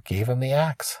enough and gave him the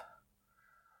axe."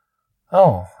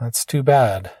 "Oh, that's too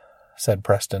bad," said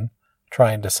Preston,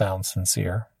 trying to sound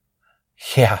sincere.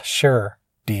 "Yeah, sure,"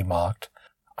 Dee mocked.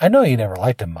 "I know you never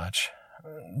liked him much.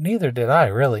 Neither did I,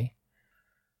 really."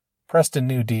 Preston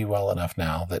knew Dee well enough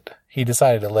now that he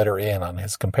decided to let her in on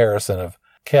his comparison of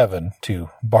Kevin to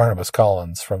Barnabas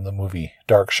Collins from the movie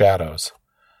Dark Shadows.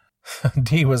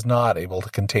 Dee was not able to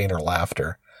contain her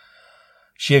laughter.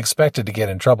 She expected to get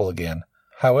in trouble again.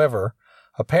 However,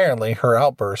 apparently her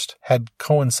outburst had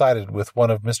coincided with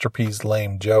one of Mr. P's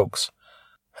lame jokes.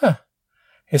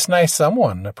 "It's nice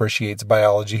someone appreciates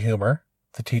biology humor,"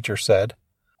 the teacher said.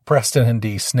 Preston and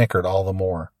Dee snickered all the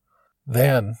more.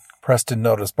 Then Preston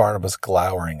noticed Barnabas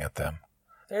glowering at them.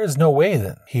 There is no way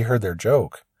that he heard their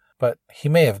joke, but he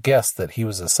may have guessed that he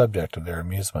was the subject of their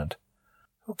amusement.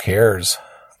 Who cares?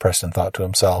 Preston thought to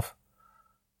himself.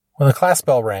 When the class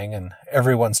bell rang and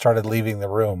everyone started leaving the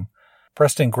room,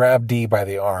 Preston grabbed Dee by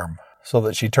the arm so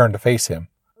that she turned to face him.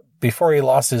 Before he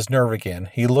lost his nerve again,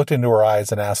 he looked into her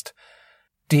eyes and asked,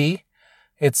 "Dee,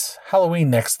 it's Halloween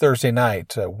next Thursday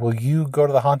night. Will you go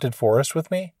to the haunted forest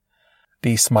with me?"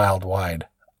 Dee smiled wide.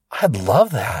 "I'd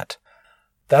love that."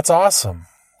 "That's awesome,"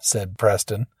 said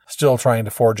Preston, still trying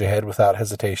to forge ahead without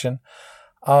hesitation.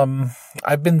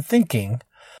 I've been thinking,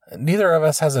 neither of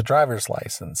us has a driver's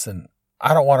license, and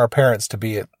I don't want our parents to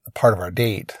be a part of our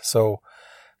date, so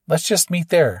let's just meet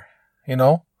there,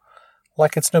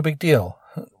 like it's no big deal.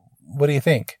 What do you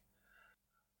think?"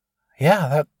 "Yeah,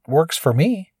 that works for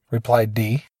me," replied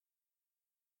Dee.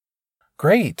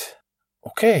 "Great.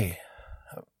 Okay.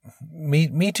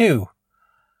 Me too."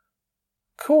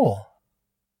 "Cool."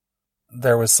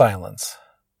 There was silence.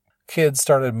 Kids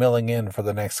started milling in for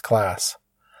the next class.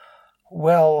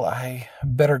 "Well, I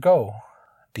better go,"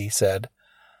 Dee said.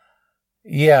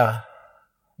 "Yeah,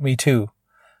 me too,"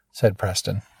 said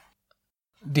Preston.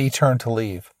 Dee turned to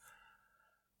leave.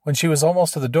 When she was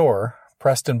almost to the door,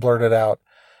 Preston blurted out,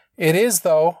 "It is,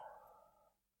 though."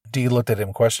 Dee looked at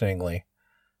him questioningly.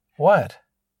 "What?"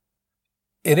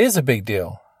 "It is a big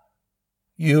deal.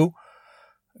 You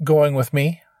going with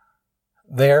me?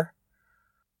 There?"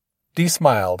 Dee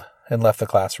smiled and left the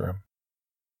classroom.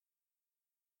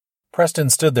 Preston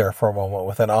stood there for a moment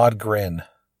with an odd grin,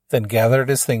 then gathered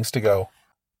his things to go.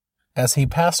 As he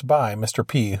passed by Mr.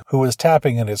 P, who was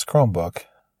tapping at his Chromebook,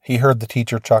 he heard the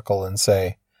teacher chuckle and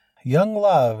say, "Young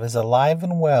love is alive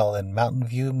and well in Mountain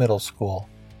View Middle School."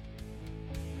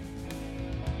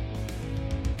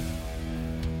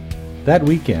 That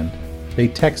weekend, they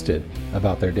texted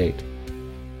about their date.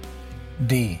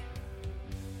 "Dee,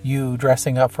 you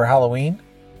dressing up for Halloween?"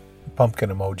 Pumpkin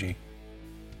emoji.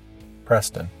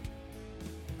 Preston,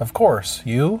 "Of course,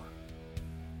 you?"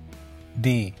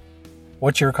 Dee,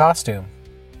 "What's your costume?"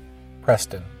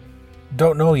 Preston,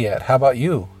 "Don't know yet. How about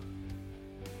you?"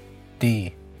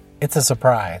 Dee, "It's a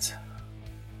surprise."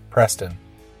 Preston,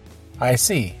 "I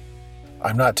see.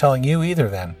 I'm not telling you either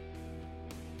then."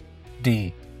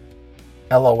 Dee,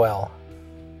 "LOL."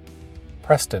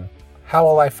 Preston, "How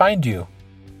will I find you?"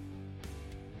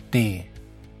 Dee,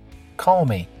 "Call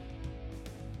me."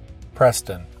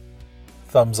 Preston,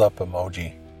 thumbs up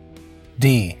emoji.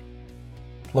 Dee,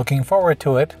 "Looking forward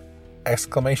to it!"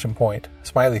 Exclamation point,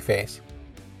 smiley face.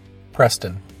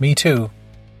 Preston, "Me too."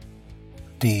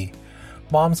 Dee,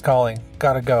 "Mom's calling,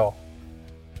 gotta go."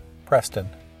 Preston,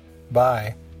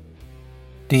 "Bye."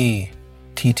 Dee,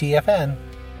 TTFN.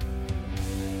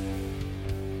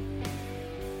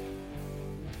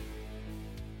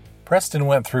 Preston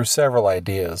went through several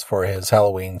ideas for his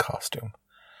Halloween costume.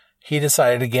 He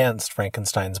decided against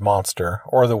Frankenstein's monster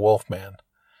or the Wolfman.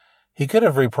 He could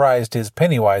have reprised his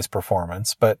Pennywise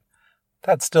performance, but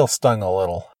that still stung a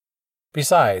little.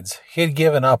 Besides, he had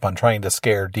given up on trying to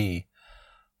scare Dee.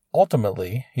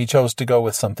 Ultimately, he chose to go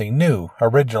with something new,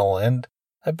 original, and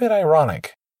a bit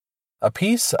ironic. A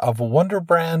piece of Wonder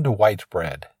Brand white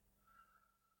bread.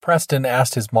 Preston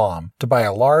asked his mom to buy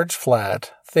a large,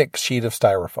 flat, thick sheet of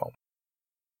styrofoam,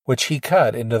 which he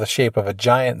cut into the shape of a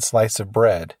giant slice of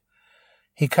bread.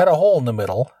 He cut a hole in the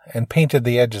middle and painted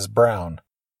the edges brown.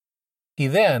 He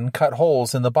then cut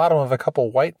holes in the bottom of a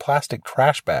couple white plastic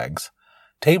trash bags,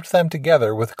 taped them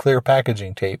together with clear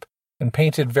packaging tape, and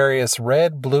painted various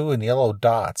red, blue, and yellow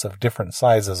dots of different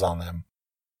sizes on them.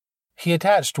 He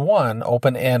attached one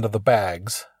open end of the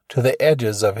bags to the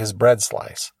edges of his bread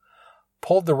slice,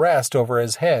 pulled the rest over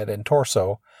his head and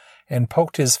torso, and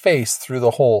poked his face through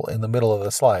the hole in the middle of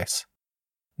the slice.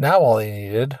 Now all he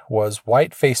needed was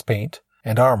white face paint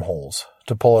and armholes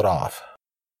to pull it off.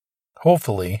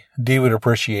 Hopefully, Dee would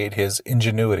appreciate his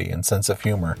ingenuity and sense of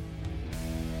humor.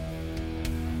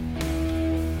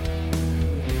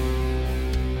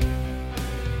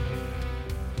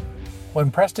 When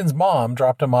Preston's mom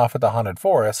dropped him off at the haunted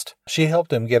forest, she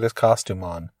helped him get his costume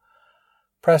on.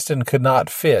 Preston could not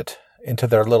fit into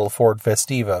their little Ford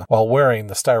Festiva while wearing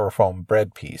the styrofoam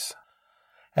bread piece.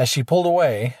 As she pulled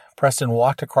away, Preston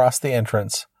walked across the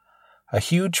entrance, a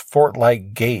huge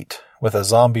fort-like gate with a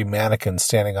zombie mannequin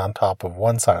standing on top of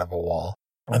one side of a wall,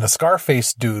 and a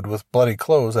scar-faced dude with bloody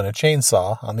clothes and a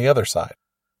chainsaw on the other side.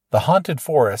 The haunted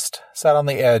forest sat on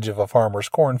the edge of a farmer's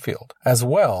cornfield, as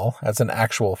well as an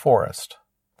actual forest.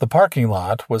 The parking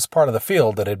lot was part of the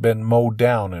field that had been mowed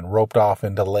down and roped off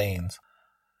into lanes.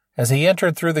 As he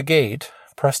entered through the gate,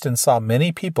 Preston saw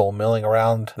many people milling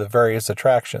around the various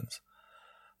attractions.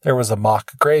 There was a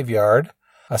mock graveyard,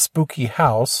 a spooky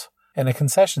house, and a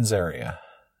concessions area.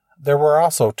 There were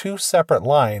also 2 separate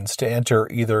lines to enter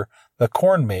either the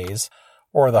corn maze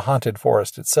or the haunted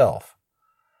forest itself.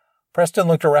 Preston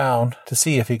looked around to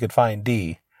see if he could find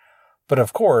Dee, but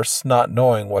of course, not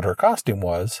knowing what her costume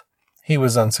was, he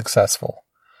was unsuccessful.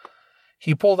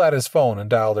 He pulled out his phone and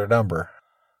dialed her number.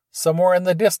 Somewhere in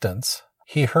the distance,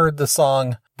 he heard the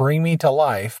song Bring Me to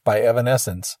Life by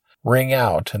Evanescence ring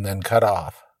out and then cut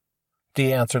off.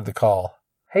 Dee answered the call.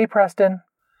 Hey, Preston.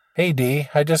 Hey, Dee,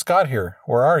 I just got here.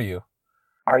 Where are you?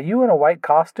 Are you in a white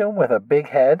costume with a big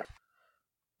head?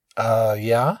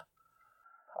 Yeah.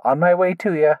 On my way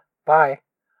to you. Bye.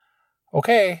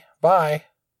 Okay, bye.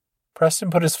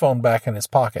 Preston put his phone back in his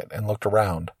pocket and looked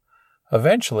around.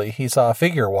 Eventually, he saw a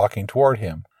figure walking toward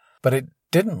him, but it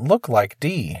didn't look like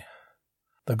Dee.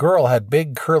 The girl had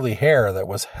big curly hair that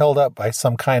was held up by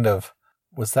some kind of...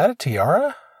 Was that a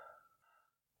tiara?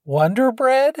 Wonder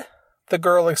Bread? The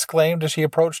girl exclaimed as she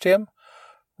approached him.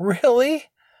 Really?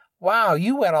 Wow,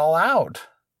 you went all out.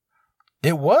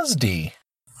 It was Dee.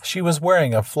 She was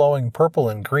wearing a flowing purple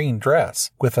and green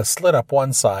dress with a slit up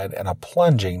one side and a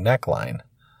plunging neckline.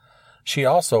 She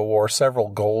also wore several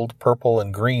gold, purple,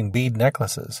 and green bead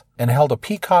necklaces and held a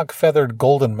peacock-feathered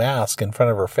golden mask in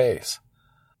front of her face.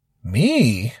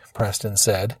 Me? Preston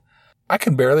said. I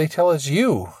can barely tell it's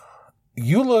you.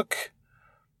 You look...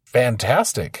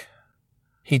 fantastic.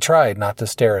 He tried not to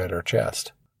stare at her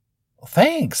chest.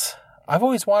 Thanks. I've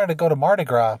always wanted to go to Mardi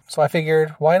Gras, so I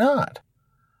figured, why not?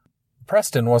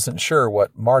 Preston wasn't sure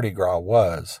what Mardi Gras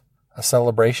was. A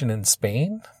celebration in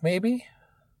Spain, maybe?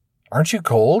 Aren't you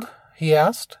cold? He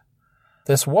asked.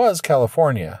 This was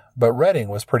California, but Redding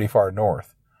was pretty far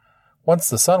north. Once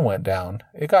the sun went down,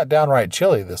 it got downright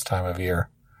chilly this time of year.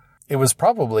 It was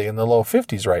probably in the low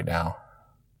 50s right now.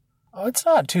 Oh, it's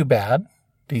not too bad,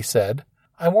 Dee said.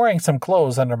 I'm wearing some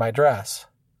clothes under my dress.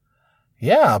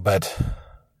 Yeah, but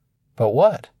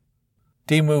what?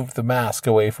 Dee moved the mask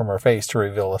away from her face to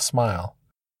reveal a smile.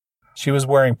 She was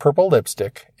wearing purple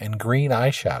lipstick and green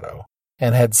eyeshadow,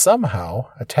 and had somehow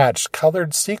attached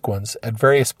colored sequins at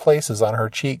various places on her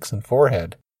cheeks and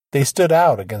forehead. They stood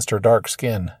out against her dark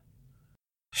skin.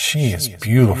 She is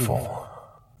beautiful,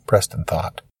 Preston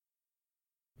thought.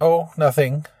 Oh,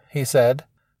 nothing, he said.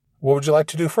 What would you like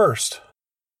to do first?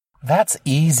 That's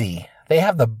easy. They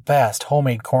have the best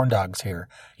homemade corn dogs here.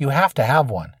 You have to have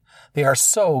one. They are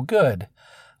so good.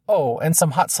 Oh, and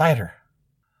some hot cider.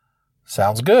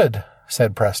 Sounds good,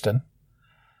 said Preston.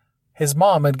 His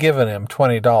mom had given him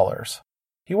 $20.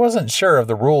 He wasn't sure of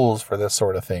the rules for this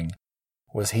sort of thing.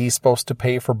 Was he supposed to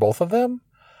pay for both of them?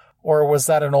 Or was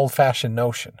that an old-fashioned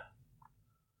notion?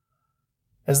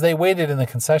 As they waited in the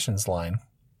concessions line,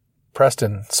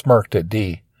 Preston smirked at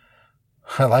Dee.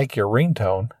 I like your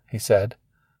ringtone, he said.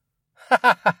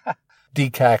 Dee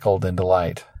cackled in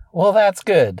delight. Well, that's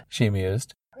good, she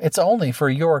mused. It's only for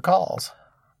your calls.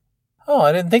 Oh,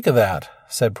 I didn't think of that,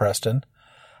 said Preston.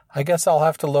 I guess I'll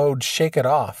have to load Shake It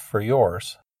Off for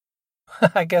yours.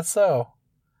 I guess so.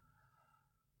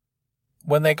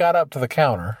 When they got up to the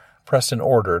counter, Preston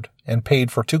ordered and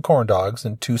paid for 2 corn dogs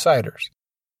and 2 ciders.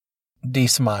 Dee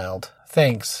smiled.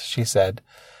 Thanks, she said.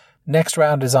 Next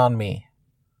round is on me.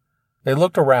 They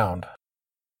looked around.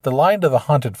 The line to the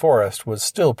haunted forest was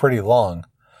still pretty long,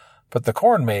 but the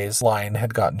corn maze line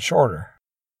had gotten shorter.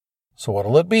 So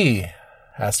what'll it be?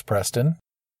 Asked Preston.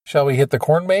 Shall we hit the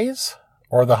corn maze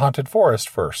or the haunted forest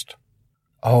first?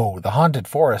 Oh, the haunted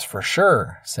forest for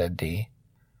sure, said Dee.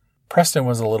 Preston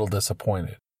was a little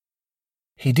disappointed.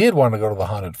 He did want to go to the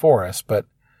haunted forest, but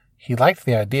He liked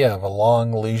the idea of a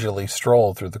long, leisurely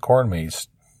stroll through the corn maze,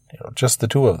 just the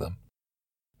two of them.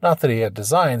 Not that he had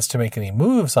designs to make any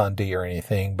moves on Dee or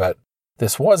anything, but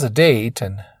this was a date,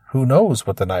 and who knows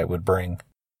what the night would bring.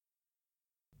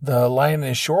 "The line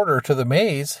is shorter to the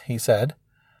maze," he said,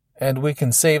 "and we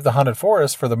can save the haunted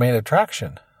forest for the main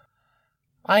attraction."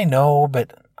 "I know,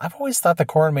 but I've always thought the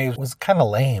corn maze was kind of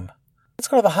lame. Let's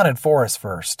go to the haunted forest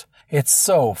first. It's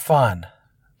so fun,"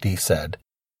 Dee said.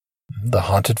 "The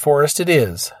haunted forest it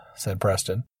is," said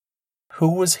Preston.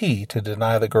 Who was he to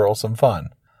deny the girl some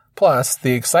fun? Plus,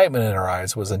 the excitement in her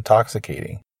eyes was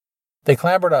intoxicating. They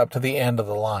clambered up to the end of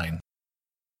the line.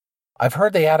 "I've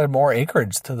heard they added more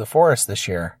acreage to the forest this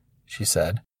year," she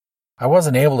said. "I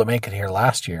wasn't able to make it here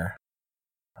last year."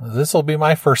 "This'll be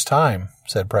my first time,"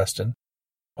 said Preston.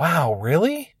 "Wow,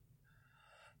 really?"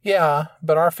 "Yeah,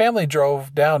 but our family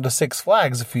drove down to Six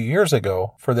Flags a few years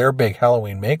ago for their big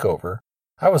Halloween makeover.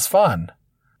 That was fun.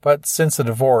 But since the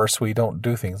divorce, we don't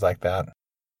do things like that."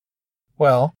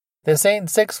 "Well, this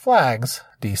ain't Six Flags,"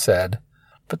 Dee said,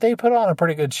 "but they put on a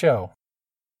pretty good show."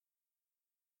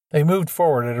 They moved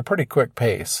forward at a pretty quick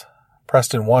pace.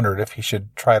 Preston wondered if he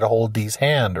should try to hold Dee's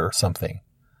hand or something.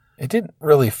 It didn't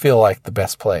really feel like the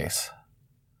best place.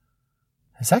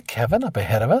 "Is that Kevin up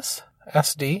ahead of us?"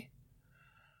 asked Dee.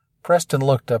 Preston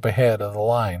looked up ahead of the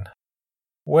line.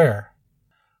 "Where?"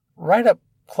 "Right up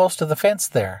close to the fence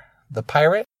there. The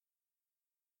pirate?"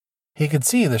 He could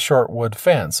see the short wood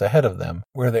fence ahead of them,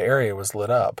 where the area was lit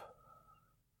up.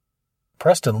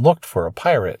 Preston looked for a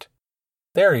pirate.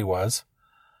 There he was.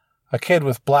 A kid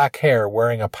with black hair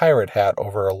wearing a pirate hat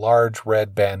over a large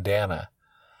red bandana.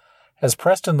 As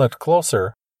Preston looked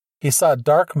closer, he saw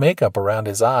dark makeup around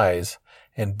his eyes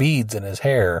and beads in his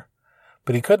hair,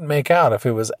 but he couldn't make out if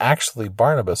it was actually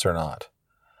Barnabas or not.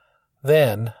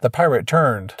 Then the pirate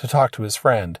turned to talk to his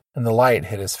friend, and the light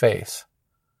hit his face.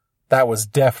 That was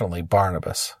definitely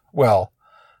Barnabas. Well,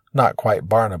 not quite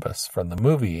Barnabas from the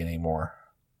movie anymore.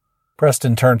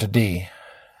 Preston turned to Dee.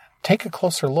 "Take a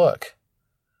closer look.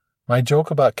 My joke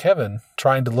about Kevin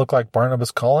trying to look like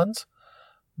Barnabas Collins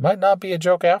might not be a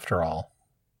joke after all."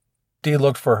 Dee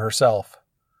looked for herself.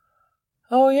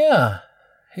 "Oh, yeah.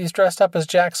 He's dressed up as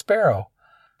Jack Sparrow.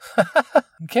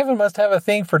 Kevin must have a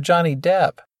thing for Johnny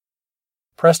Depp."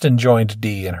 Preston joined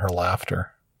Dee in her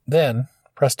laughter. Then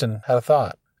Preston had a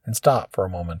thought and stopped for a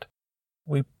moment.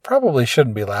 We probably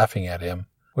shouldn't be laughing at him.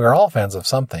 We are all fans of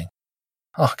something.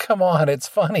 "Oh, come on, it's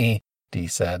funny," Dee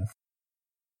said.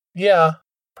 "Yeah,"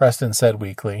 Preston said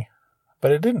weakly,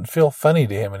 but it didn't feel funny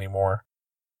to him anymore.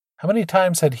 How many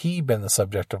times had he been the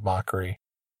subject of mockery?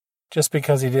 Just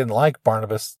because he didn't like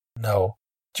Barnabas, no,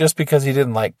 just because he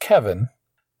didn't like Kevin,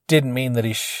 didn't mean that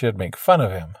he should make fun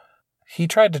of him. He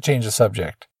tried to change the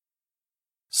subject.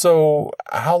 "So,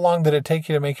 how long did it take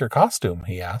you to make your costume?"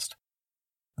 he asked.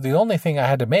 "The only thing I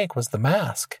had to make was the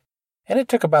mask, and it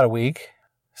took about a week,"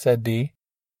 said Dee.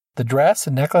 "The dress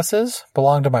and necklaces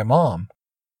belonged to my mom.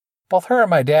 Both her and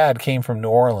my dad came from New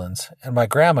Orleans, and my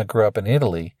grandma grew up in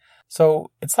Italy,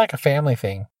 so it's like a family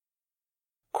thing."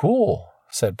 "Cool,"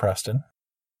 said Preston.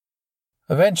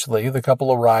 Eventually, the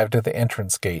couple arrived at the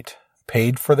entrance gate,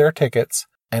 paid for their tickets,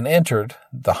 and entered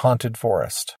the haunted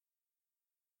forest.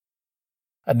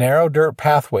 A narrow dirt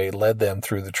pathway led them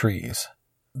through the trees.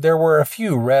 There were a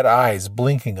few red eyes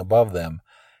blinking above them,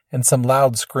 and some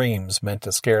loud screams meant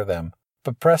to scare them,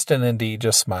 but Preston and Dee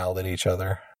just smiled at each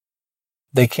other.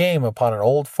 They came upon an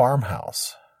old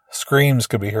farmhouse. Screams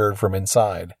could be heard from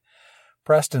inside.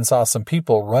 Preston saw some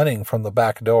people running from the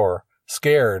back door,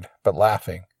 scared but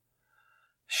laughing.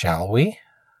 "Shall we?"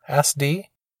 asked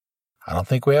Dee. "I don't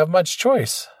think we have much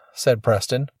choice," said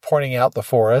Preston, pointing out the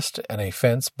forest and a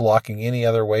fence blocking any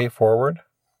other way forward.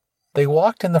 They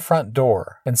walked in the front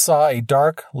door and saw a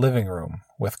dark living room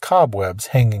with cobwebs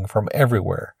hanging from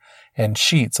everywhere and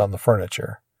sheets on the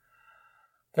furniture.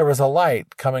 There was a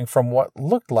light coming from what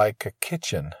looked like a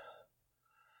kitchen.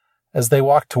 As they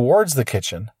walked towards the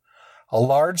kitchen, a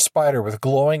large spider with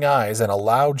glowing eyes and a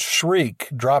loud shriek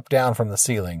dropped down from the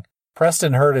ceiling.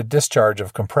 Preston heard a discharge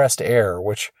of compressed air,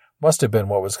 which must have been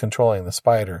what was controlling the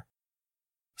spider.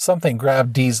 Something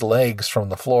grabbed Dee's legs from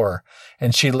the floor,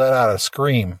 and she let out a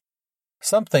scream.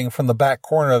 Something from the back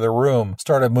corner of the room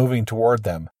started moving toward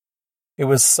them. It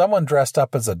was someone dressed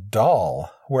up as a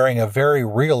doll, wearing a very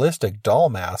realistic doll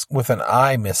mask with an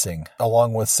eye missing,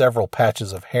 along with several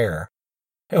patches of hair.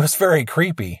 It was very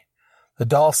creepy. The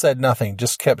doll said nothing,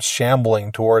 just kept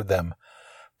shambling toward them.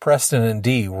 Preston and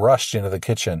Dee rushed into the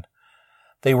kitchen.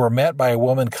 They were met by a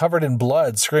woman covered in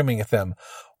blood, screaming at them,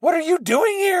 "What are you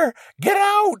doing here? Get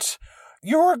out!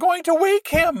 You are going to wake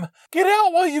him! Get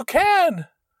out while you can!"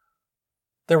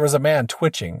 There was a man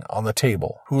twitching on the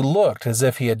table who looked as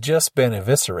if he had just been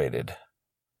eviscerated.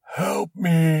 "Help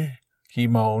me," he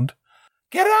moaned.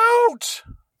 "Get out!"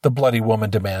 the bloody woman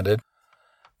demanded.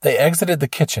 They exited the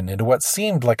kitchen into what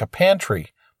seemed like a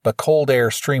pantry, but cold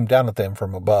air streamed down at them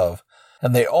from above,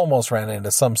 and they almost ran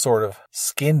into some sort of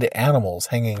skinned animals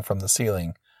hanging from the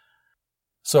ceiling.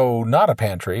 So not a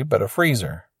pantry, but a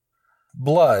freezer.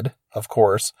 Blood, of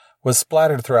course, was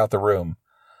splattered throughout the room.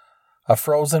 A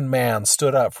frozen man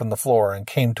stood up from the floor and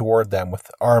came toward them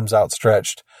with arms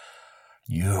outstretched.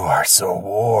 "You are so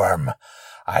warm.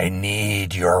 I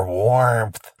need your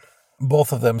warmth."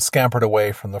 Both of them scampered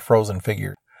away from the frozen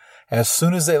figure. As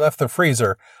soon as they left the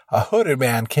freezer, a hooded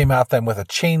man came at them with a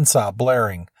chainsaw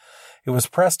blaring. It was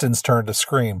Preston's turn to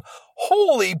scream.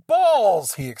 "Holy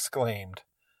balls!" he exclaimed.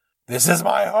 "This is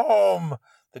my home!"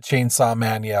 the chainsaw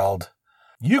man yelled.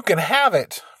 "You can have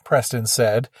it," Preston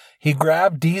said. He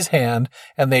grabbed Dee's hand,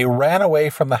 and they ran away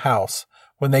from the house.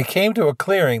 When they came to a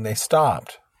clearing, they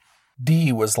stopped.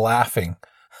 Dee was laughing.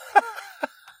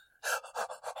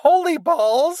 "Holy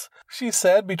balls," she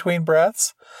said between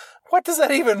breaths. "What does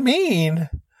that even mean?"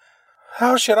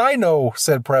 "How should I know?"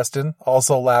 said Preston,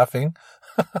 also laughing.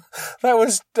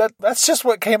 That's just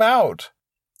what came out.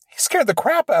 He scared the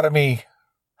crap out of me."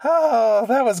 "Oh,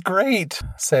 that was great,"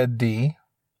 said Dee.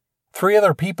 3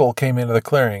 other people came into the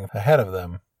clearing ahead of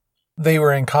them. They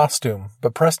were in costume,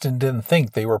 but Preston didn't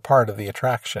think they were part of the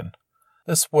attraction.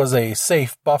 This was a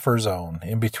safe buffer zone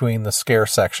in between the scare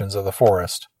sections of the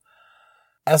forest.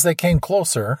 As they came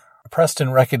closer,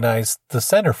 Preston recognized the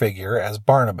center figure as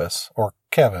Barnabas, or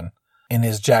Kevin, in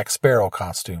his Jack Sparrow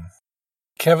costume.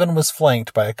 Kevin was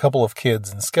flanked by a couple of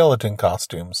kids in skeleton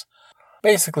costumes,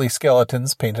 basically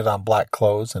skeletons painted on black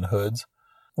clothes and hoods.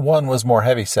 One was more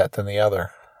heavyset than the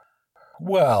other.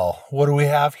 "Well, what do we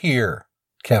have here?"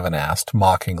 Kevin asked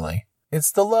mockingly.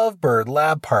 "It's the Lovebird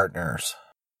Lab Partners."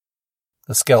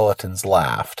 The skeletons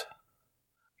laughed.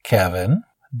 "Kevin,"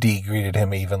 Dee greeted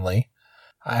him evenly,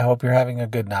 "I hope you're having a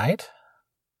good night."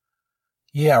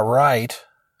 "Yeah, right,"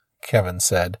 Kevin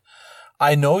said.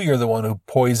 "I know you're the one who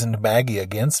poisoned Maggie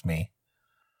against me."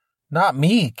 "Not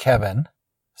me, Kevin,"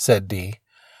 said Dee.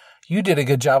 "You did a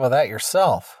good job of that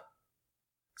yourself."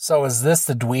 "So is this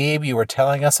the dweeb you were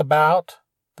telling us about?"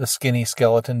 the skinny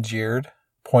skeleton jeered,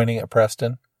 pointing at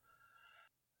Preston.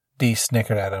 Dee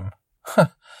snickered at him.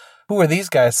 "Who are these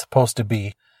guys supposed to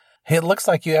be? It looks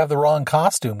like you have the wrong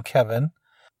costume, Kevin.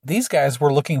 These guys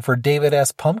were looking for David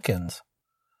S. Pumpkins."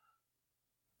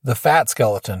 The fat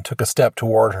skeleton took a step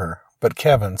toward her, but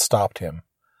Kevin stopped him.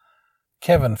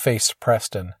 Kevin faced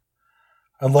Preston.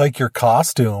 "I like your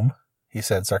costume," he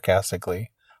said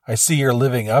sarcastically. "I see you're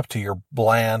living up to your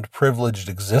bland, privileged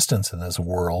existence in this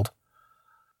world."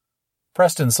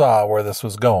 Preston saw where this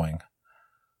was going.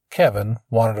 Kevin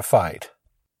wanted to fight,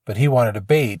 but he wanted to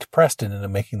bait Preston into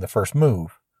making the first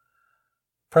move.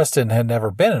 Preston had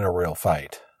never been in a real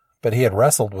fight, but he had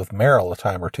wrestled with Merrill a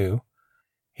time or two.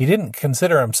 He didn't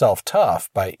consider himself tough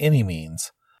by any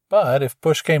means, but if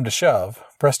push came to shove,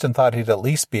 Preston thought he'd at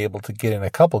least be able to get in a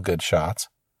couple good shots.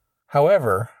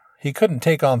 However, he couldn't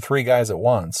take on 3 guys at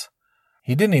once.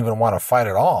 He didn't even want to fight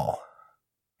at all.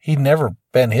 He'd never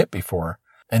been hit before,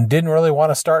 and didn't really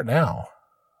want to start now.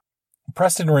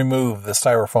 Preston removed the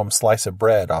styrofoam slice of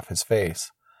bread off his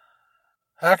face.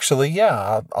 "Actually,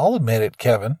 yeah, I'll admit it,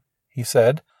 Kevin," he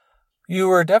said. "You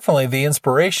were definitely the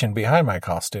inspiration behind my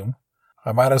costume.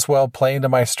 I might as well play into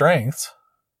my strengths."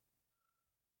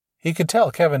 He could tell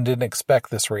Kevin didn't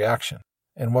expect this reaction,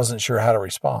 and wasn't sure how to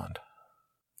respond.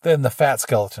 Then the fat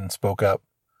skeleton spoke up.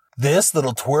 "This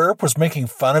little twerp was making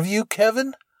fun of you,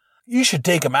 Kevin? You should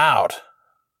take him out."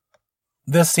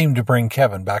 This seemed to bring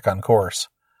Kevin back on course.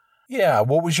 "Yeah,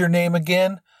 what was your name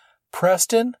again?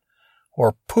 Preston?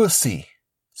 Or Pussy?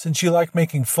 Since you like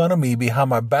making fun of me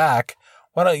behind my back,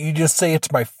 why don't you just say it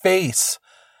to my face?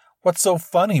 What's so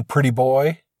funny, pretty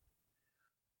boy?"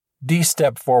 Dee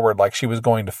stepped forward like she was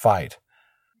going to fight.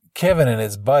 Kevin and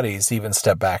his buddies even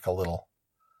stepped back a little.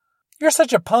 "You're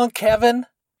such a punk, Kevin.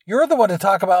 You're the one to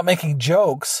talk about making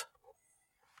jokes."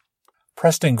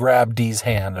 Preston grabbed Dee's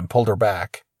hand and pulled her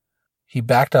back. He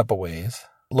backed up a ways,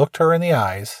 looked her in the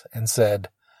eyes, and said,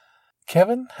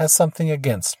 "Kevin has something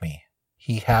against me.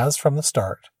 He has from the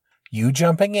start. You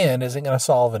jumping in isn't going to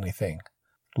solve anything.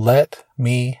 Let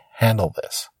me handle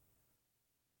this."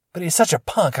 "But he's such a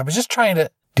punk. I was just trying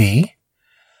to..." "Dee,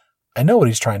 I know what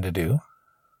he's trying to do.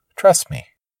 Trust me."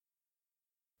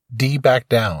 Dee backed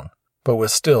down, but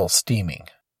was still steaming.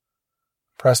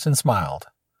 Preston smiled.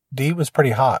 Dee was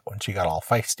pretty hot when she got all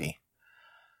feisty.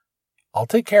 "I'll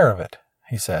take care of it,"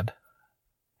 he said.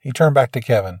 He turned back to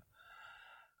Kevin.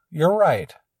 "You're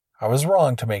right. I was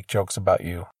wrong to make jokes about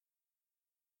you.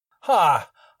 Ha!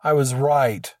 I was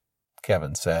right,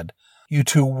 Kevin said. You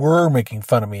two were making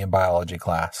fun of me in biology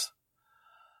class.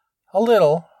 A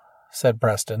little, said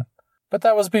Preston, but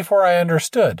that was before I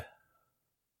understood.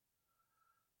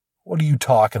 What are you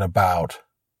talking about?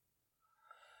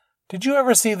 Did you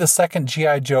ever see the second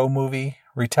G.I. Joe movie,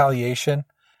 Retaliation?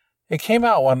 It came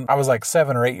out when I was like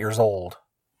 7 or 8 years old.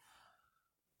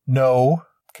 No,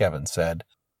 Kevin said.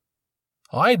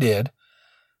 I did,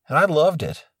 and I loved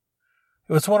it.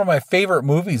 It was one of my favorite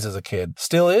movies as a kid.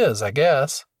 Still is, I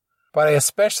guess. But I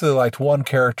especially liked one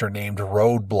character named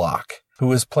Roadblock, who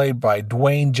was played by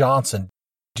Dwayne Johnson.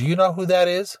 Do you know who that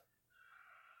is?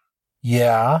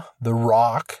 Yeah, The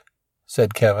Rock,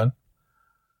 said Kevin.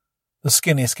 The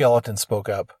skinny skeleton spoke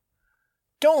up.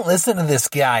 Don't listen to this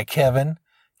guy, Kevin.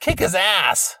 Kick his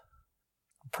ass.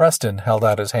 Preston held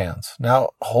out his hands.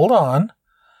 Now, hold on.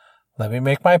 Let me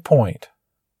make my point.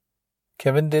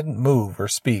 Kevin didn't move or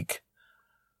speak,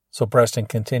 so Preston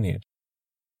continued.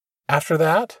 After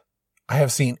that, I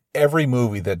have seen every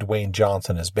movie that Dwayne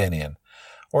Johnson has been in,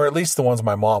 or at least the ones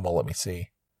my mom will let me see.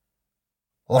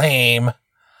 Lame,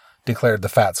 declared the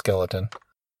fat skeleton.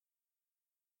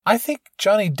 I think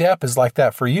Johnny Depp is like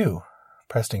that for you,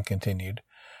 Preston continued.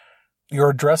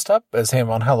 You're dressed up as him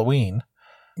on Halloween.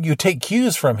 You take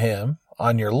cues from him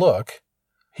on your look.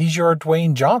 He's your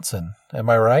Dwayne Johnson, am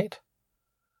I right?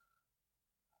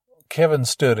 Kevin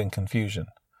stood in confusion.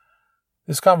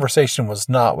 This conversation was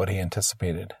not what he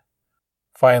anticipated.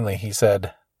 Finally, he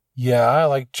said, Yeah, I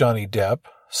like Johnny Depp,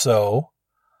 so...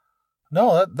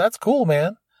 No, that's cool,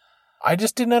 man. I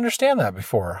just didn't understand that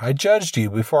before. I judged you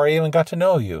before I even got to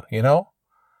know you, you know?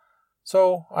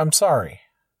 So, I'm sorry.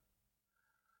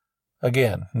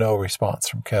 Again, no response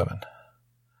from Kevin.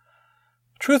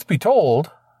 Truth be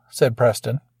told, said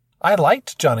Preston, I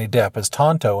liked Johnny Depp as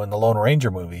Tonto in the Lone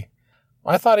Ranger movie.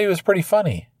 I thought he was pretty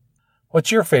funny.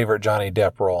 What's your favorite Johnny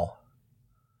Depp role?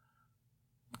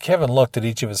 Kevin looked at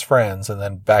each of his friends and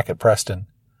then back at Preston.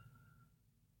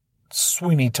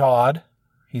 Sweeney Todd,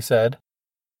 he said.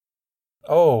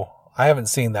 Oh, I haven't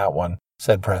seen that one,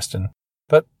 said Preston.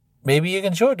 But maybe you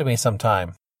can show it to me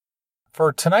sometime.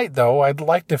 For tonight, though, I'd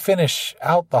like to finish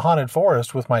out the haunted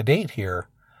forest with my date here.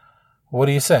 What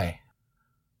do you say?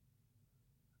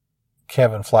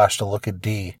 Kevin flashed a look at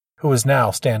Dee, who was now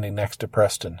standing next to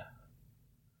Preston.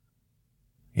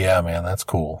 Yeah, man, that's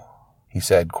cool, he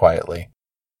said quietly.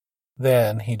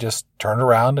 Then he just turned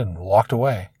around and walked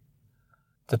away.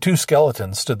 The two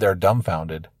skeletons stood there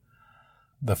dumbfounded.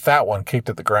 The fat one kicked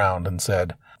at the ground and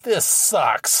said, This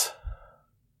sucks.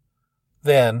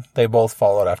 Then they both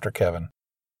followed after Kevin.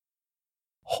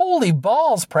 Holy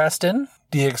balls, Preston,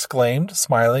 Dee exclaimed,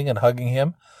 smiling and hugging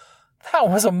him. That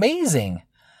was amazing.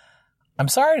 I'm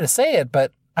sorry to say it,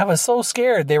 but I was so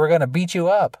scared they were going to beat you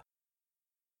up.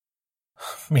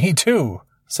 Me too,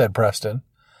 said Preston.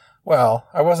 Well,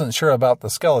 I wasn't sure about the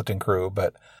skeleton crew,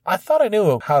 but I thought I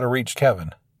knew how to reach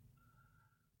Kevin.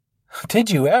 Did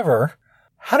you ever?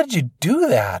 How did you do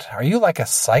that? Are you like a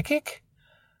psychic?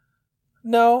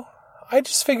 No, I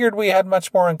just figured we had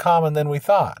much more in common than we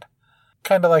thought.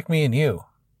 Kind of like me and you.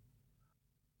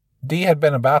 Dee had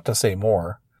been about to say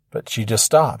more, but she just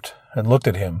stopped and looked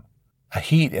at him, a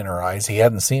heat in her eyes he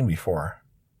hadn't seen before.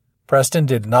 Preston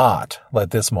did not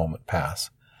let this moment pass.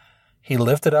 He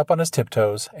lifted up on his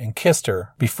tiptoes and kissed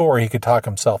her before he could talk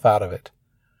himself out of it.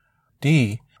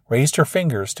 Dee raised her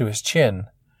fingers to his chin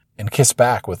and kissed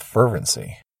back with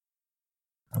fervency.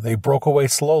 They broke away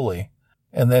slowly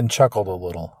and then chuckled a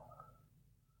little.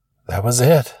 That was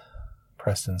it,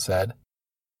 Preston said.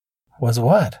 Was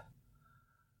what?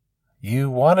 You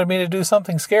wanted me to do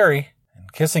something scary,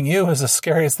 and kissing you is the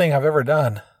scariest thing I've ever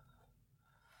done.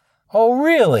 Oh,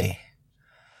 really?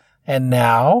 And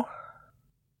now?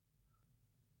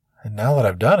 And now that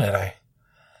I've done it,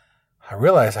 I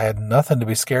realize I had nothing to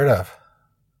be scared of.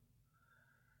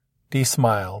 Dee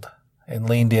smiled and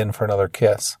leaned in for another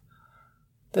kiss,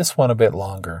 this one a bit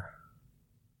longer.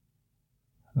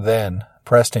 Then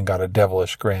Preston got a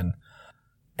devilish grin.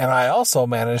 And I also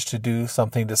managed to do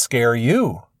something to scare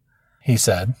you, he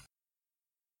said.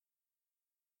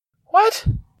 What?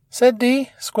 Said Dee,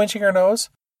 squinching her nose.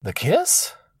 The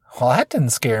kiss? Well, that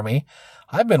didn't scare me.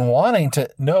 I've been wanting to...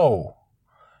 No.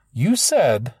 You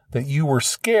said that you were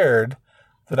scared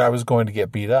that I was going to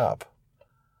get beat up.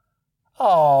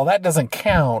 Oh, that doesn't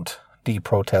count, Dee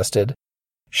protested.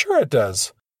 Sure it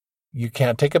does. You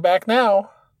can't take it back now.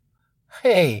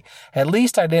 Hey, at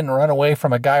least I didn't run away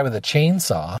from a guy with a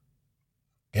chainsaw.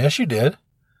 Yes, you did.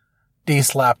 Dee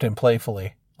slapped him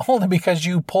playfully. Only because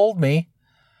you pulled me.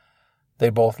 They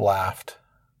both laughed.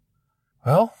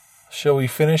 Well, Shall we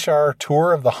finish our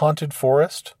tour of the haunted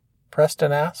forest?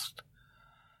 Preston asked.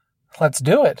 Let's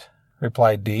do it,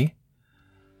 replied Dee.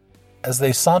 As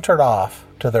they sauntered off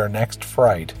to their next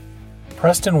fright,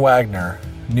 Preston Wagner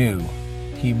knew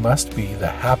he must be the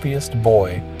happiest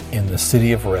boy in the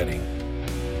city of Reading.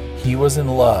 He was in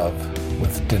love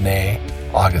with Danae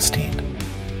Augustine.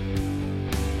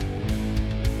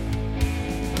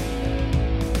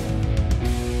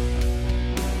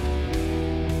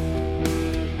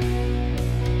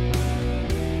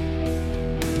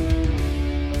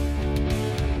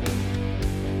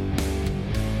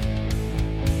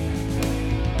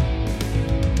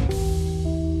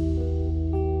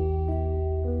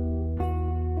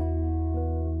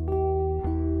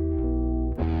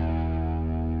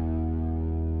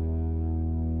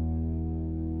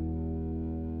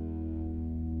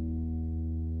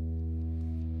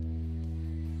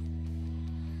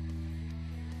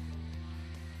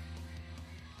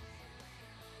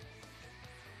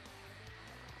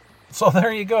 So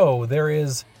there you go. There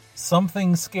is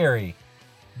Something Scary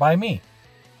by me.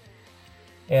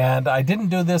 And I didn't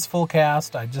do this full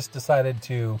cast. I just decided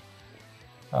to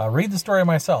read the story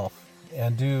myself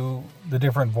and do the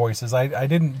different voices. I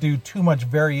didn't do too much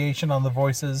variation on the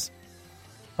voices,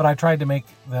 but I tried to make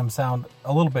them sound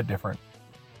a little bit different.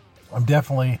 I'm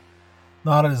definitely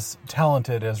not as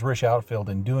talented as Rish Outfield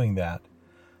in doing that.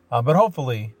 But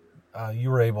hopefully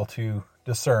you were able to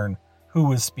discern who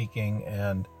was speaking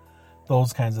and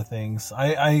those kinds of things.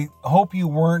 I hope you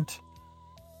weren't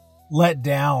let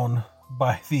down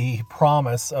by the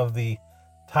promise of the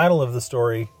title of the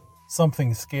story,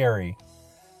 Something Scary,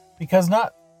 because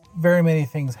not very many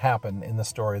things happen in the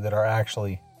story that are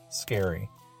actually scary.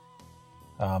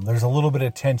 There's a little bit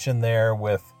of tension there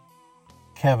with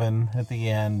Kevin at the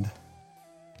end,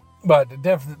 but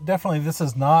definitely this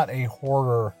is not a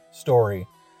horror story.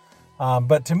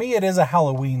 But to me it is a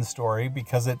Halloween story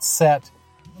because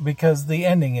the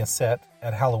ending is set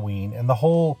at Halloween, and the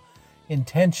whole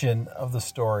intention of the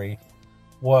story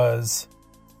was,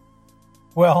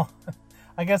 well,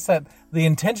 I guess that the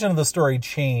intention of the story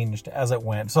changed as it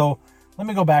went. So let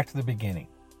me go back to the beginning.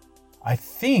 I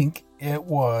think it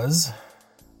was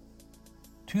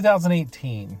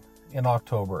 2018 in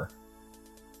October,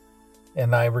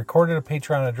 and I recorded a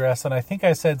Patreon address, and I think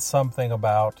I said something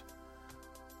about,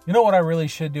 you know what I really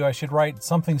should do? I should write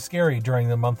something scary during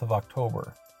the month of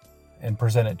October and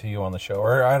present it to you on the show.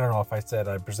 Or I don't know if I said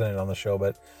I presented it on the show,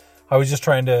 but I was just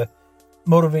trying to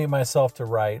motivate myself to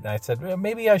write. And I said, well,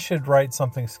 maybe I should write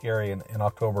something scary in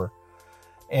October.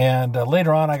 And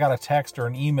later on, I got a text or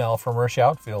an email from Rish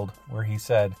Outfield where he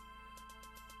said,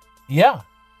 yeah,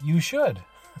 you should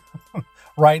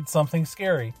write something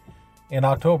scary in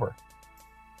October.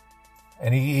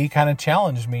 And he kind of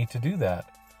challenged me to do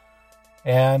that.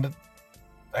 And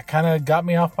that kind of got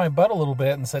me off my butt a little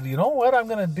bit and said, you know what, I'm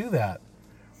going to do that.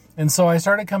 And so I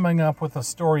started coming up with a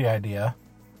story idea.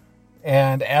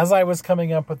 And as I was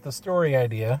coming up with the story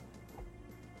idea,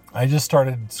 I just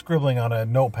started scribbling on a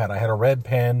notepad. I had a red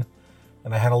pen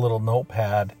and I had a little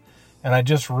notepad, and I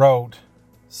just wrote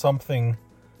something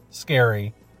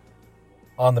scary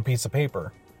on the piece of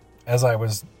paper as I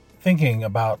was thinking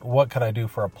about what could I do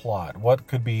for a plot? What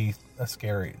could be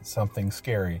something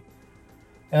scary?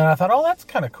 And I thought, oh, that's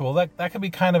kind of cool. That could be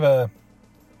kind of a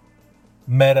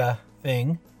meta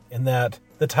thing in that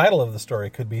the title of the story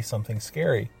could be something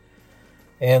scary.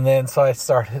 And then so I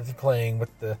started playing with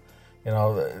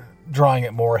drawing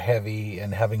it more heavy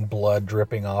and having blood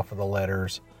dripping off of the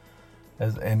letters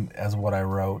as what I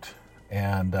wrote.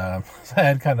 And I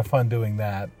had kind of fun doing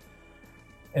that.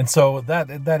 And so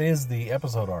that is the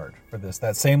episode art for this.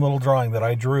 That same little drawing that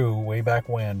I drew way back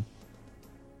when,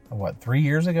 3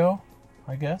 years ago?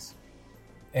 I guess,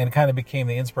 and kind of became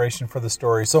the inspiration for the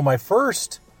story. So my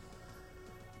first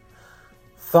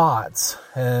thoughts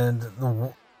and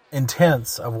the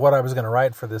intents of what I was going to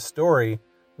write for this story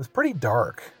was pretty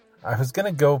dark. I was going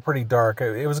to go pretty dark.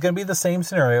 It was going to be the same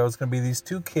scenario. It was going to be these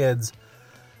two kids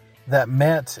that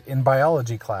met in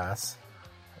biology class.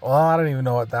 Well, I don't even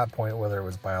know at that point whether it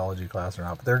was biology class or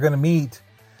not, but they're going to meet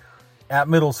at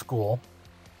middle school,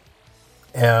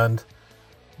 and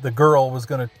the girl was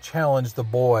going to challenge the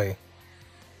boy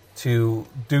to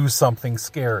do something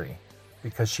scary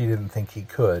because she didn't think he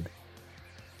could.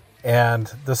 And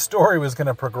the story was going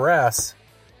to progress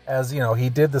as, he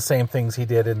did the same things he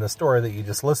did in the story that you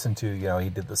just listened to. He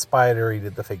did the spider, he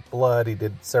did the fake blood, he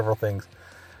did several things.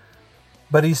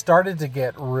 But he started to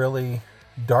get really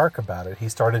dark about it. He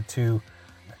started to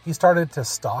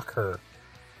stalk her,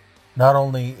 not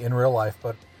only in real life,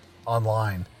 but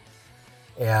online.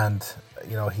 And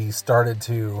he started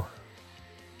to,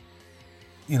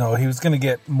 he was going to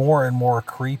get more and more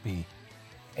creepy,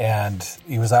 and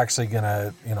he was actually going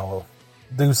to,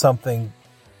 do something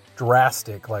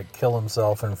drastic, like kill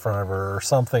himself in front of her or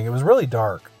something. It was really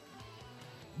dark.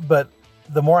 But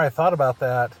the more I thought about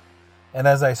that, and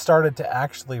as I started to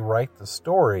actually write the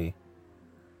story,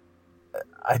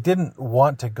 I didn't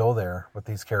want to go there with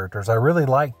these characters. I really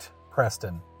liked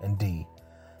Preston and Dee,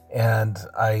 and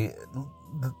I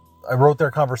wrote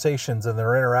their conversations and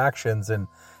their interactions, and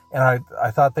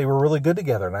I thought they were really good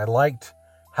together, and I liked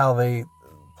how they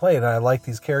played, and I liked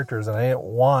these characters, and I didn't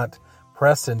want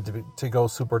Preston to go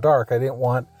super dark. I didn't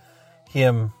want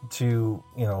him to,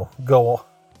 go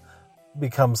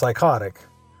become psychotic,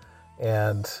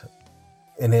 and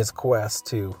in his quest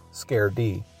to scare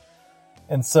Dee.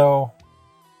 And so,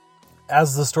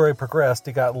 as the story progressed,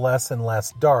 it got less and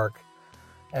less dark,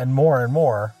 and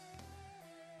more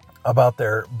about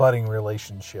their budding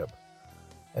relationship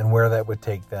and where that would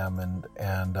take them,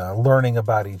 and learning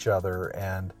about each other,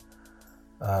 and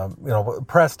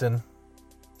Preston,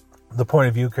 the point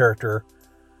of view character,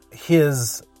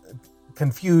 his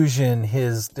confusion,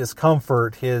 his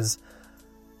discomfort, his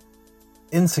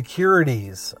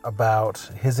insecurities about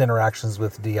his interactions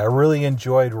with Dee. I really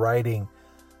enjoyed writing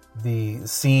the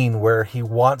scene where he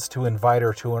wants to invite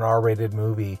her to an R-rated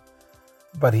movie,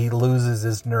 but he loses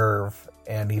his nerve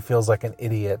and he feels like an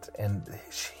idiot, and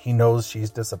he knows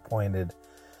she's disappointed,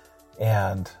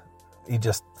 and he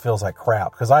just feels like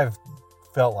crap, because I've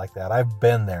felt like that. I've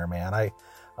been there, man.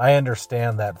 I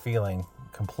understand that feeling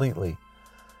completely.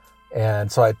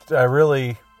 And so I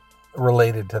really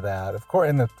related to that. Of course,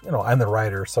 and I'm the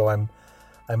writer, so I'm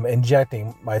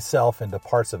injecting myself into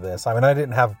parts of this. I mean, I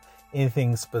didn't have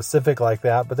anything specific like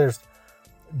that, but there's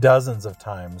dozens of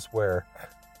times where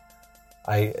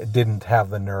I didn't have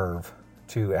the nerve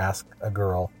to ask a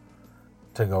girl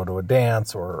to go to a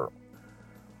dance, or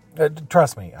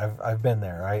trust me, I've been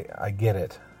there. I get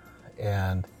it.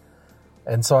 And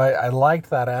so I liked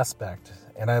that aspect,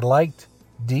 and I liked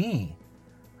Dee.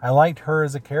 I liked her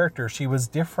as a character. She was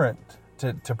different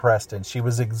to Preston. She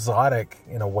was exotic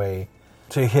in a way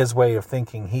to his way of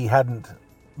thinking. He hadn't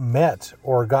met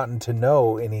or gotten to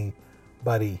know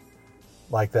anybody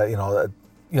like that,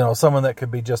 someone that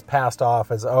could be just passed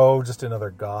off as, just another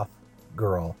goth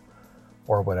girl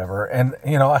or whatever. And,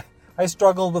 I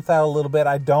struggled with that a little bit.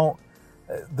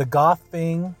 The goth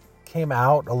thing came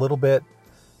out a little bit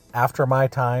after my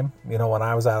time, when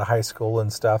I was out of high school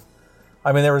and stuff.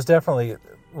 I mean, there was definitely,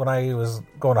 when I was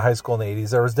going to high school in the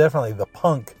 80s, there was definitely the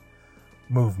punk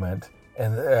movement,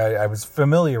 and I was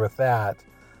familiar with that.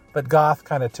 But goth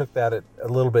kind of took that a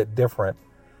little bit different.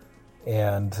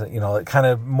 And, it kind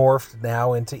of morphed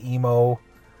now into emo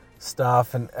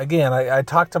stuff. And again, I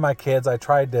talked to my kids. I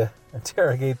tried to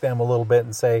interrogate them a little bit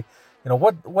and say,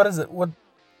 what is it?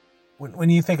 When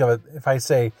you think of it, if I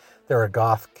say they're a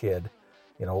goth kid,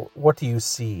 what do you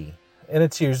see? And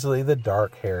it's usually the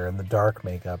dark hair and the dark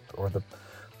makeup, or the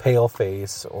pale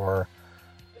face, or,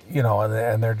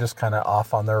 and they're just kind of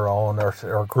off on their own,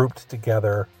 or grouped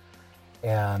together,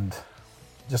 and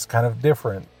just kind of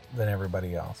different than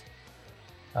everybody else.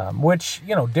 Which,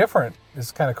 different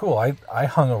is kind of cool. I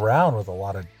hung around with a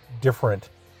lot of different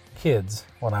kids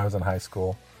when I was in high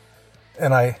school,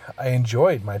 and I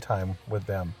enjoyed my time with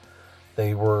them.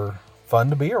 They were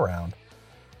fun to be around.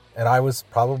 And I was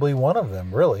probably one of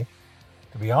them, really,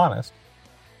 to be honest.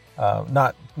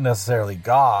 Not necessarily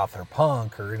goth or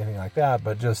punk or anything like that,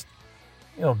 but just,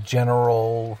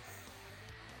 general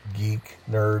geek,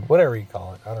 nerd, whatever you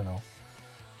call it. I don't know.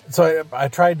 So I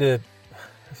tried to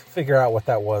figure out what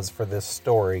that was for this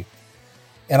story.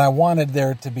 And I wanted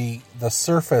there to be the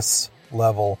surface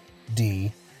level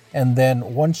Dee. And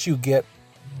then once you get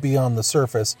beyond the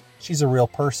surface, she's a real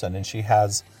person, and she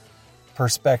has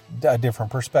a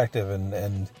different perspective,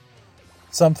 and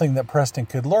something that Preston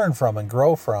could learn from and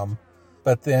grow from.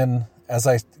 But then as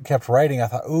I kept writing, I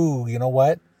thought, ooh, you know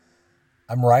what?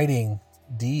 I'm writing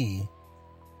Dee.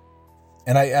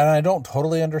 And I don't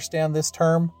totally understand this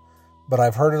term, but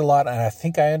I've heard it a lot, and I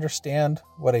think I understand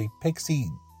what a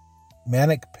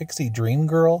manic pixie dream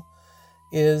girl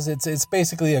is. It's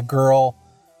basically a girl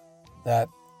that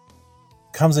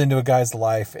comes into a guy's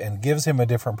life and gives him a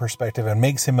different perspective and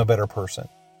makes him a better person.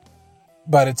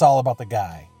 But it's all about the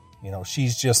guy.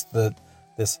 She's just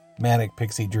this manic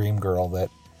pixie dream girl that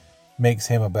makes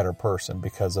him a better person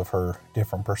because of her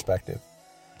different perspective.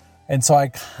 And so I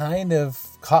kind of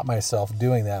caught myself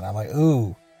doing that. I'm like,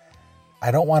 ooh,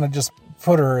 I don't want to just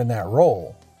put her in that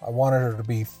role. I wanted her to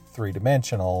be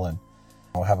three-dimensional and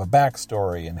have a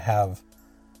backstory and have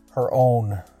her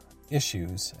own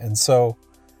issues. And so,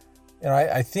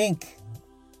 I think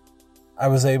I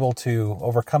was able to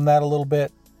overcome that a little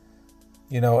bit.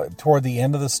 Toward the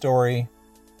end of the story,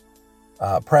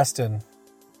 Preston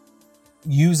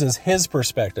uses his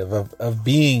perspective of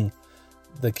being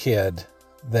the kid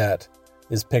that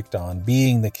is picked on,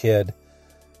 being the kid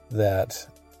that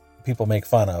people make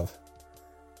fun of,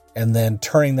 and then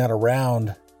turning that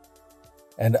around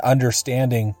and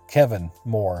understanding Kevin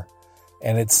more.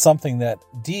 And it's something that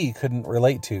Dee couldn't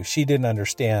relate to. She didn't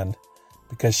understand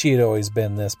because she had always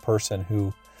been this person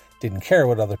who didn't care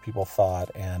what other people thought.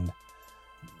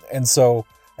 And so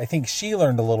I think she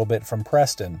learned a little bit from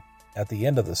Preston at the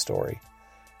end of the story.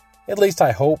 At least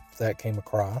I hope that came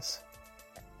across.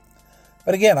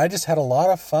 But again, I just had a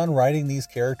lot of fun writing these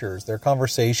characters, their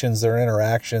conversations, their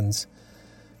interactions,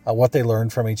 what they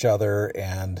learned from each other,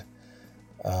 and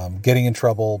getting in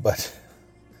trouble, but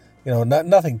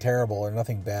nothing terrible or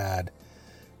nothing bad.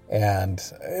 And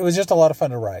it was just a lot of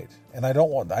fun to write. And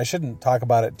I shouldn't talk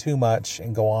about it too much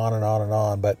and go on and on and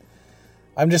on, but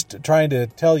I'm just trying to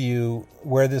tell you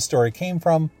where this story came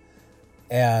from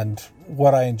and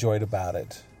what I enjoyed about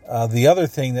it. The other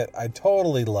thing that I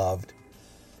totally loved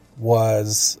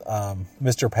was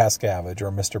Mr. Pascavage,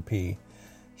 or Mr. P.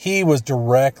 He was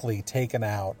directly taken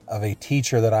out of a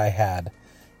teacher that I had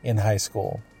in high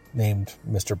school named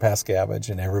Mr. Pascavage,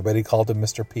 and everybody called him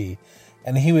Mr. P.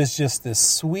 And he was just this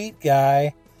sweet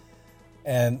guy.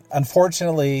 And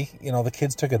unfortunately, the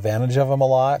kids took advantage of him a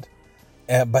lot.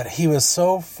 But he was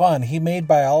so fun. He made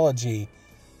biology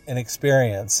an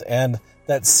experience. And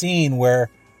that scene where,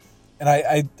 and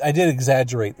I did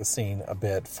exaggerate the scene a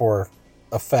bit for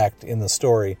effect in the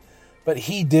story, but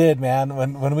he did, man.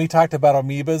 When we talked about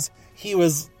amoebas, he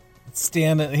wasn't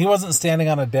standing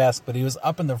on a desk, but he was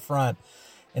up in the front,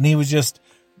 and he was just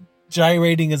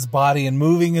gyrating his body and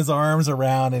moving his arms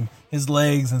around and his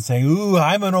legs and saying, "Ooh,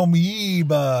 I'm an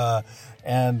amoeba,"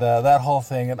 and that whole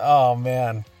thing. And oh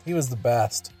man, he was the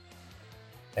best.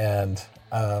 And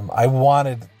I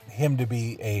wanted him to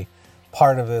be a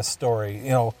part of this story,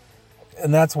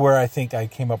 and that's where I think I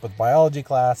came up with biology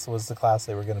class, was the class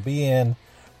they were going to be in.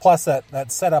 Plus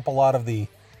that set up a lot of the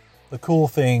cool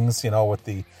things, with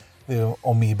the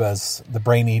amoebas, the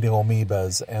brain-eating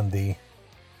amoebas, and the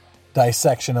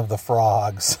dissection of the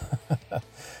frogs,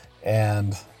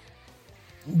 and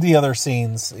the other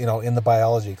scenes, in the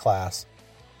biology class.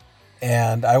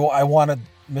 And I wanted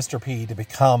Mr. P to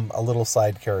become a little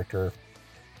side character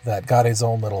that got his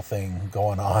own little thing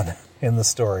going on in the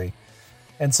story.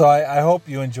 And so I hope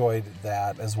you enjoyed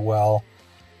that as well.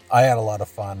 I had a lot of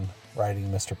fun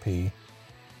writing Mr. P.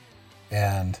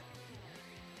 And,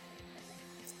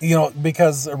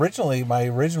 because originally, my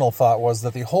original thought was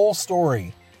that the whole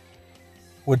story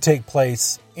would take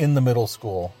place in the middle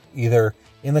school, either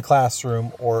in the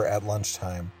classroom or at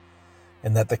lunchtime,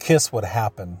 and that the kiss would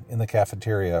happen in the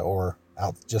cafeteria or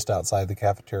just outside the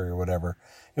cafeteria or whatever.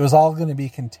 It was all going to be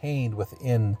contained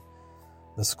within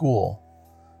the school.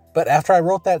 But after I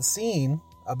wrote that scene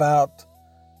about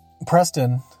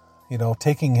Preston,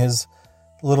 taking his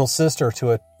little sister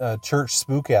to a church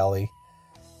spook alley,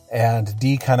 and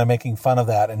Dee kind of making fun of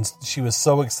that, and she was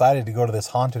so excited to go to this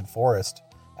haunted forest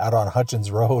out on Hutchins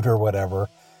Road or whatever,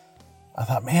 I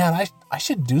thought, man, I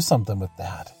should do something with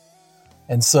that.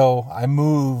 And so I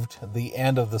moved the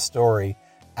end of the story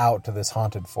out to this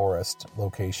haunted forest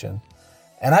location.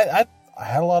 And I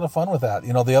had a lot of fun with that.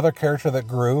 The other character that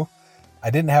grew, I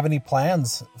didn't have any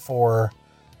plans for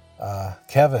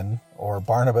Kevin or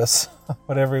Barnabas,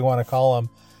 whatever you want to call him,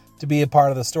 to be a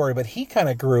part of the story. But he kind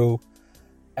of grew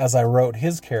as I wrote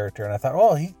his character. And I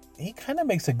thought, he kind of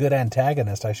makes a good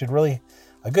antagonist.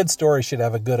 A good story should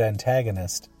have a good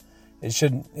antagonist. It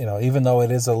shouldn't, even though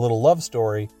it is a little love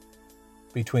story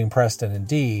between Preston and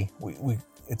Dee,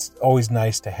 it's always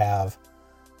nice to have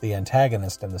the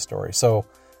antagonist in the story. So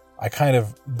I kind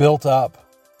of built up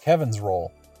Kevin's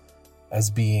role as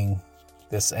being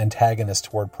this antagonist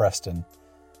toward Preston,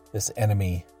 this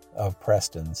enemy of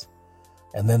Preston's.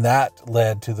 And then that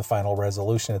led to the final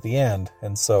resolution at the end.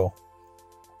 And so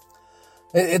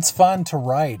it's fun to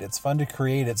write. It's fun to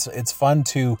create. It's fun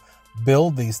to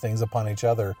build these things upon each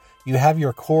other. You have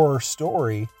your core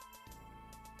story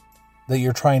that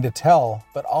you're trying to tell,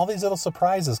 but all these little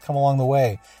surprises come along the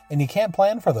way, and you can't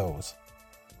plan for those.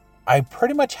 I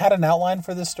pretty much had an outline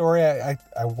for this story. I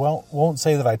won't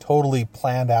say that I totally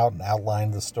planned out and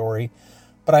outlined the story,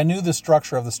 but I knew the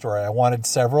structure of the story. I wanted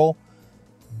several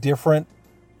different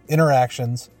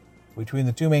interactions between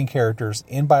the two main characters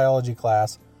in biology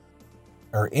class,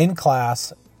 or in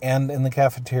class and in the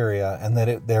cafeteria, and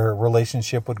that their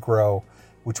relationship would grow,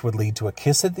 which would lead to a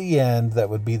kiss at the end that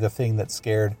would be the thing that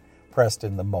scared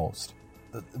Preston the most.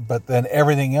 but then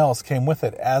everything else came with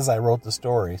it as I wrote the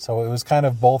story. So it was kind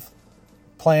of both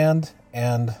planned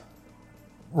and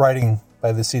writing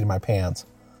by the seat of my pants.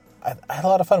 I had a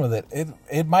lot of fun with it.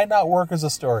 It might not work as a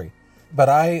story, but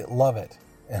I love it.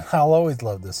 And I'll always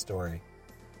love this story.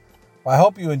 Well, I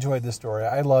hope you enjoyed this story.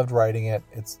 I loved writing it.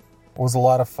 It was a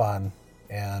lot of fun.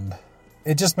 And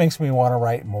it just makes me want to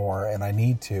write more. And I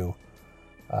need to.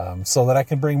 So that I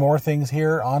can bring more things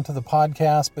here onto the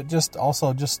podcast. But just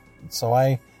so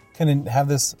I can have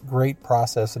this great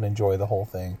process and enjoy the whole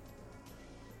thing.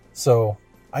 So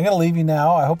I'm going to leave you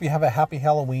now. I hope you have a happy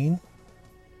Halloween.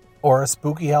 Or a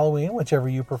spooky Halloween, whichever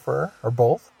you prefer. Or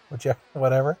both.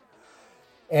 Whatever.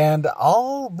 And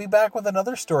I'll be back with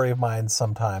another story of mine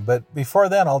sometime. But before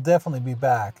then, I'll definitely be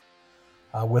back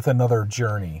with another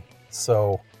journey.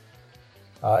 So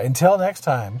until next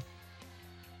time,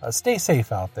 stay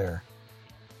safe out there.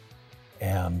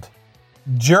 And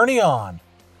journey on.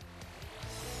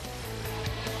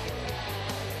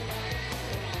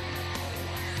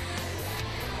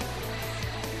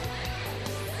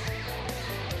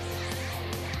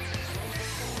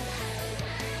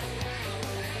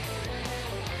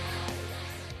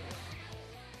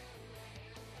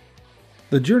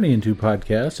 The Journey Into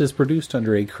podcast is produced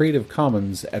under a Creative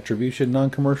Commons Attribution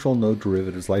Non-Commercial No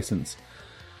Derivatives license,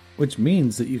 which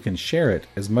means that you can share it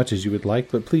as much as you would like,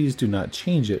 but please do not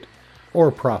change it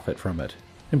or profit from it.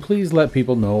 And please let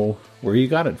people know where you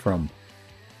got it from.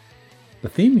 The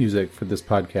theme music for this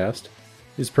podcast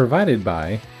is provided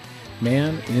by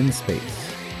Man in Space.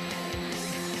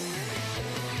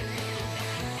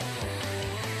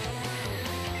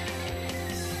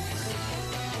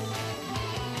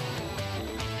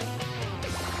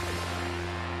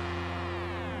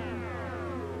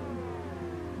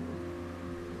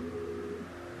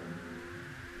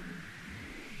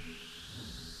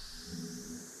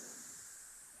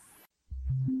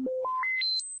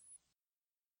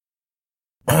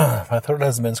 My throat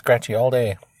hasn't been scratchy all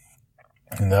day.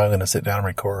 And now I'm going to sit down and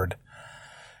record.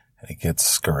 And it gets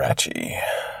scratchy.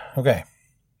 Okay.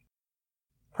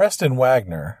 Preston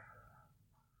Wagner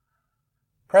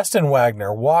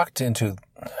walked into...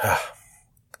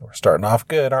 we're starting off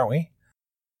good, aren't we?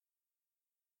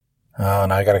 Oh,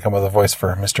 now I got to come up with a voice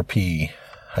for Mr. P.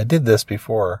 I did this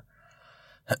before.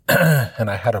 And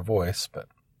I had a voice, but...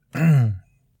 so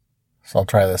I'll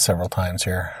try this several times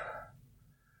here.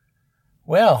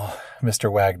 Well,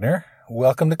 Mr. Wagner,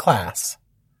 welcome to class.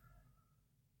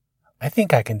 I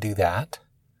think I can do that.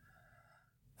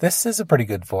 This is a pretty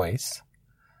good voice.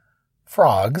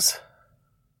 Frogs.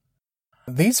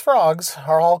 These frogs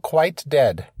are all quite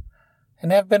dead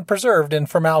and have been preserved in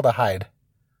formaldehyde.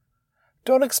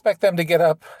 Don't expect them to get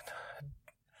up,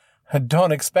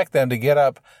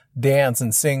 dance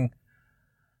and sing.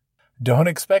 Don't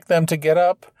expect them to get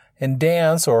up and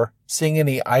dance or sing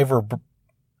any Ivor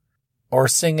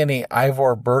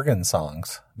Bergen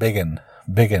songs. Biggin.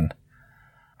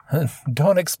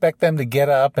 Don't expect them to get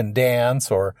up and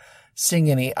dance or sing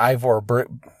any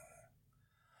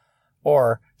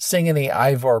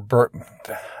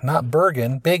not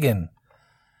Bergen, Biggin.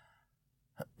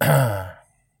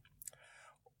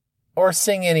 Or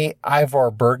sing any Ivor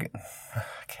Bergen.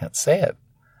 I can't say it.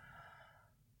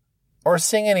 Or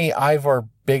sing any Ivor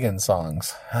Biggin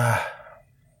songs.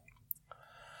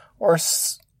 Or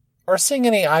sing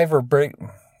any Ivor Biggin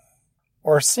songs.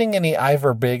 Or sing any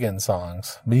Ivor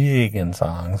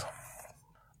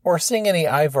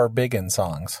Biggin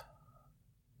songs.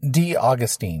 D.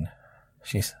 Augustine.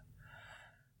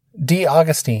 D.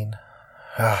 Augustine.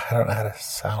 I don't know how to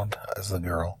sound as a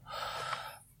girl.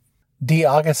 D.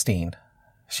 Augustine,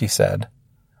 she said.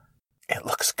 It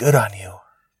looks good on you.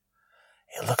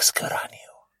 It looks good on you.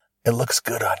 It looks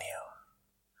good on you.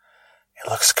 It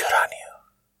looks good on you.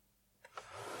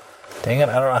 Dang it,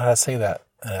 I don't know how to say that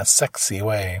in a sexy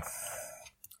way.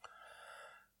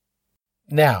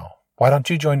 Now, why don't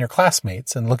you join your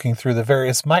classmates in looking through the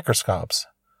various microscopes?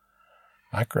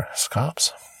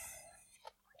 Microscopes?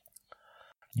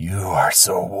 You are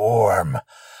so warm.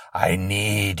 I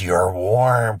need your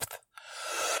warmth.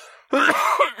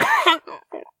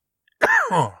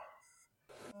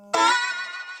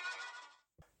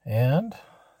 And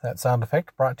that sound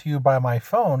effect brought to you by my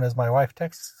phone as my wife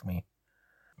texts me.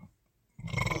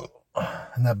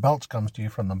 And that belch comes to you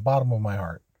from the bottom of my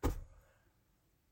heart.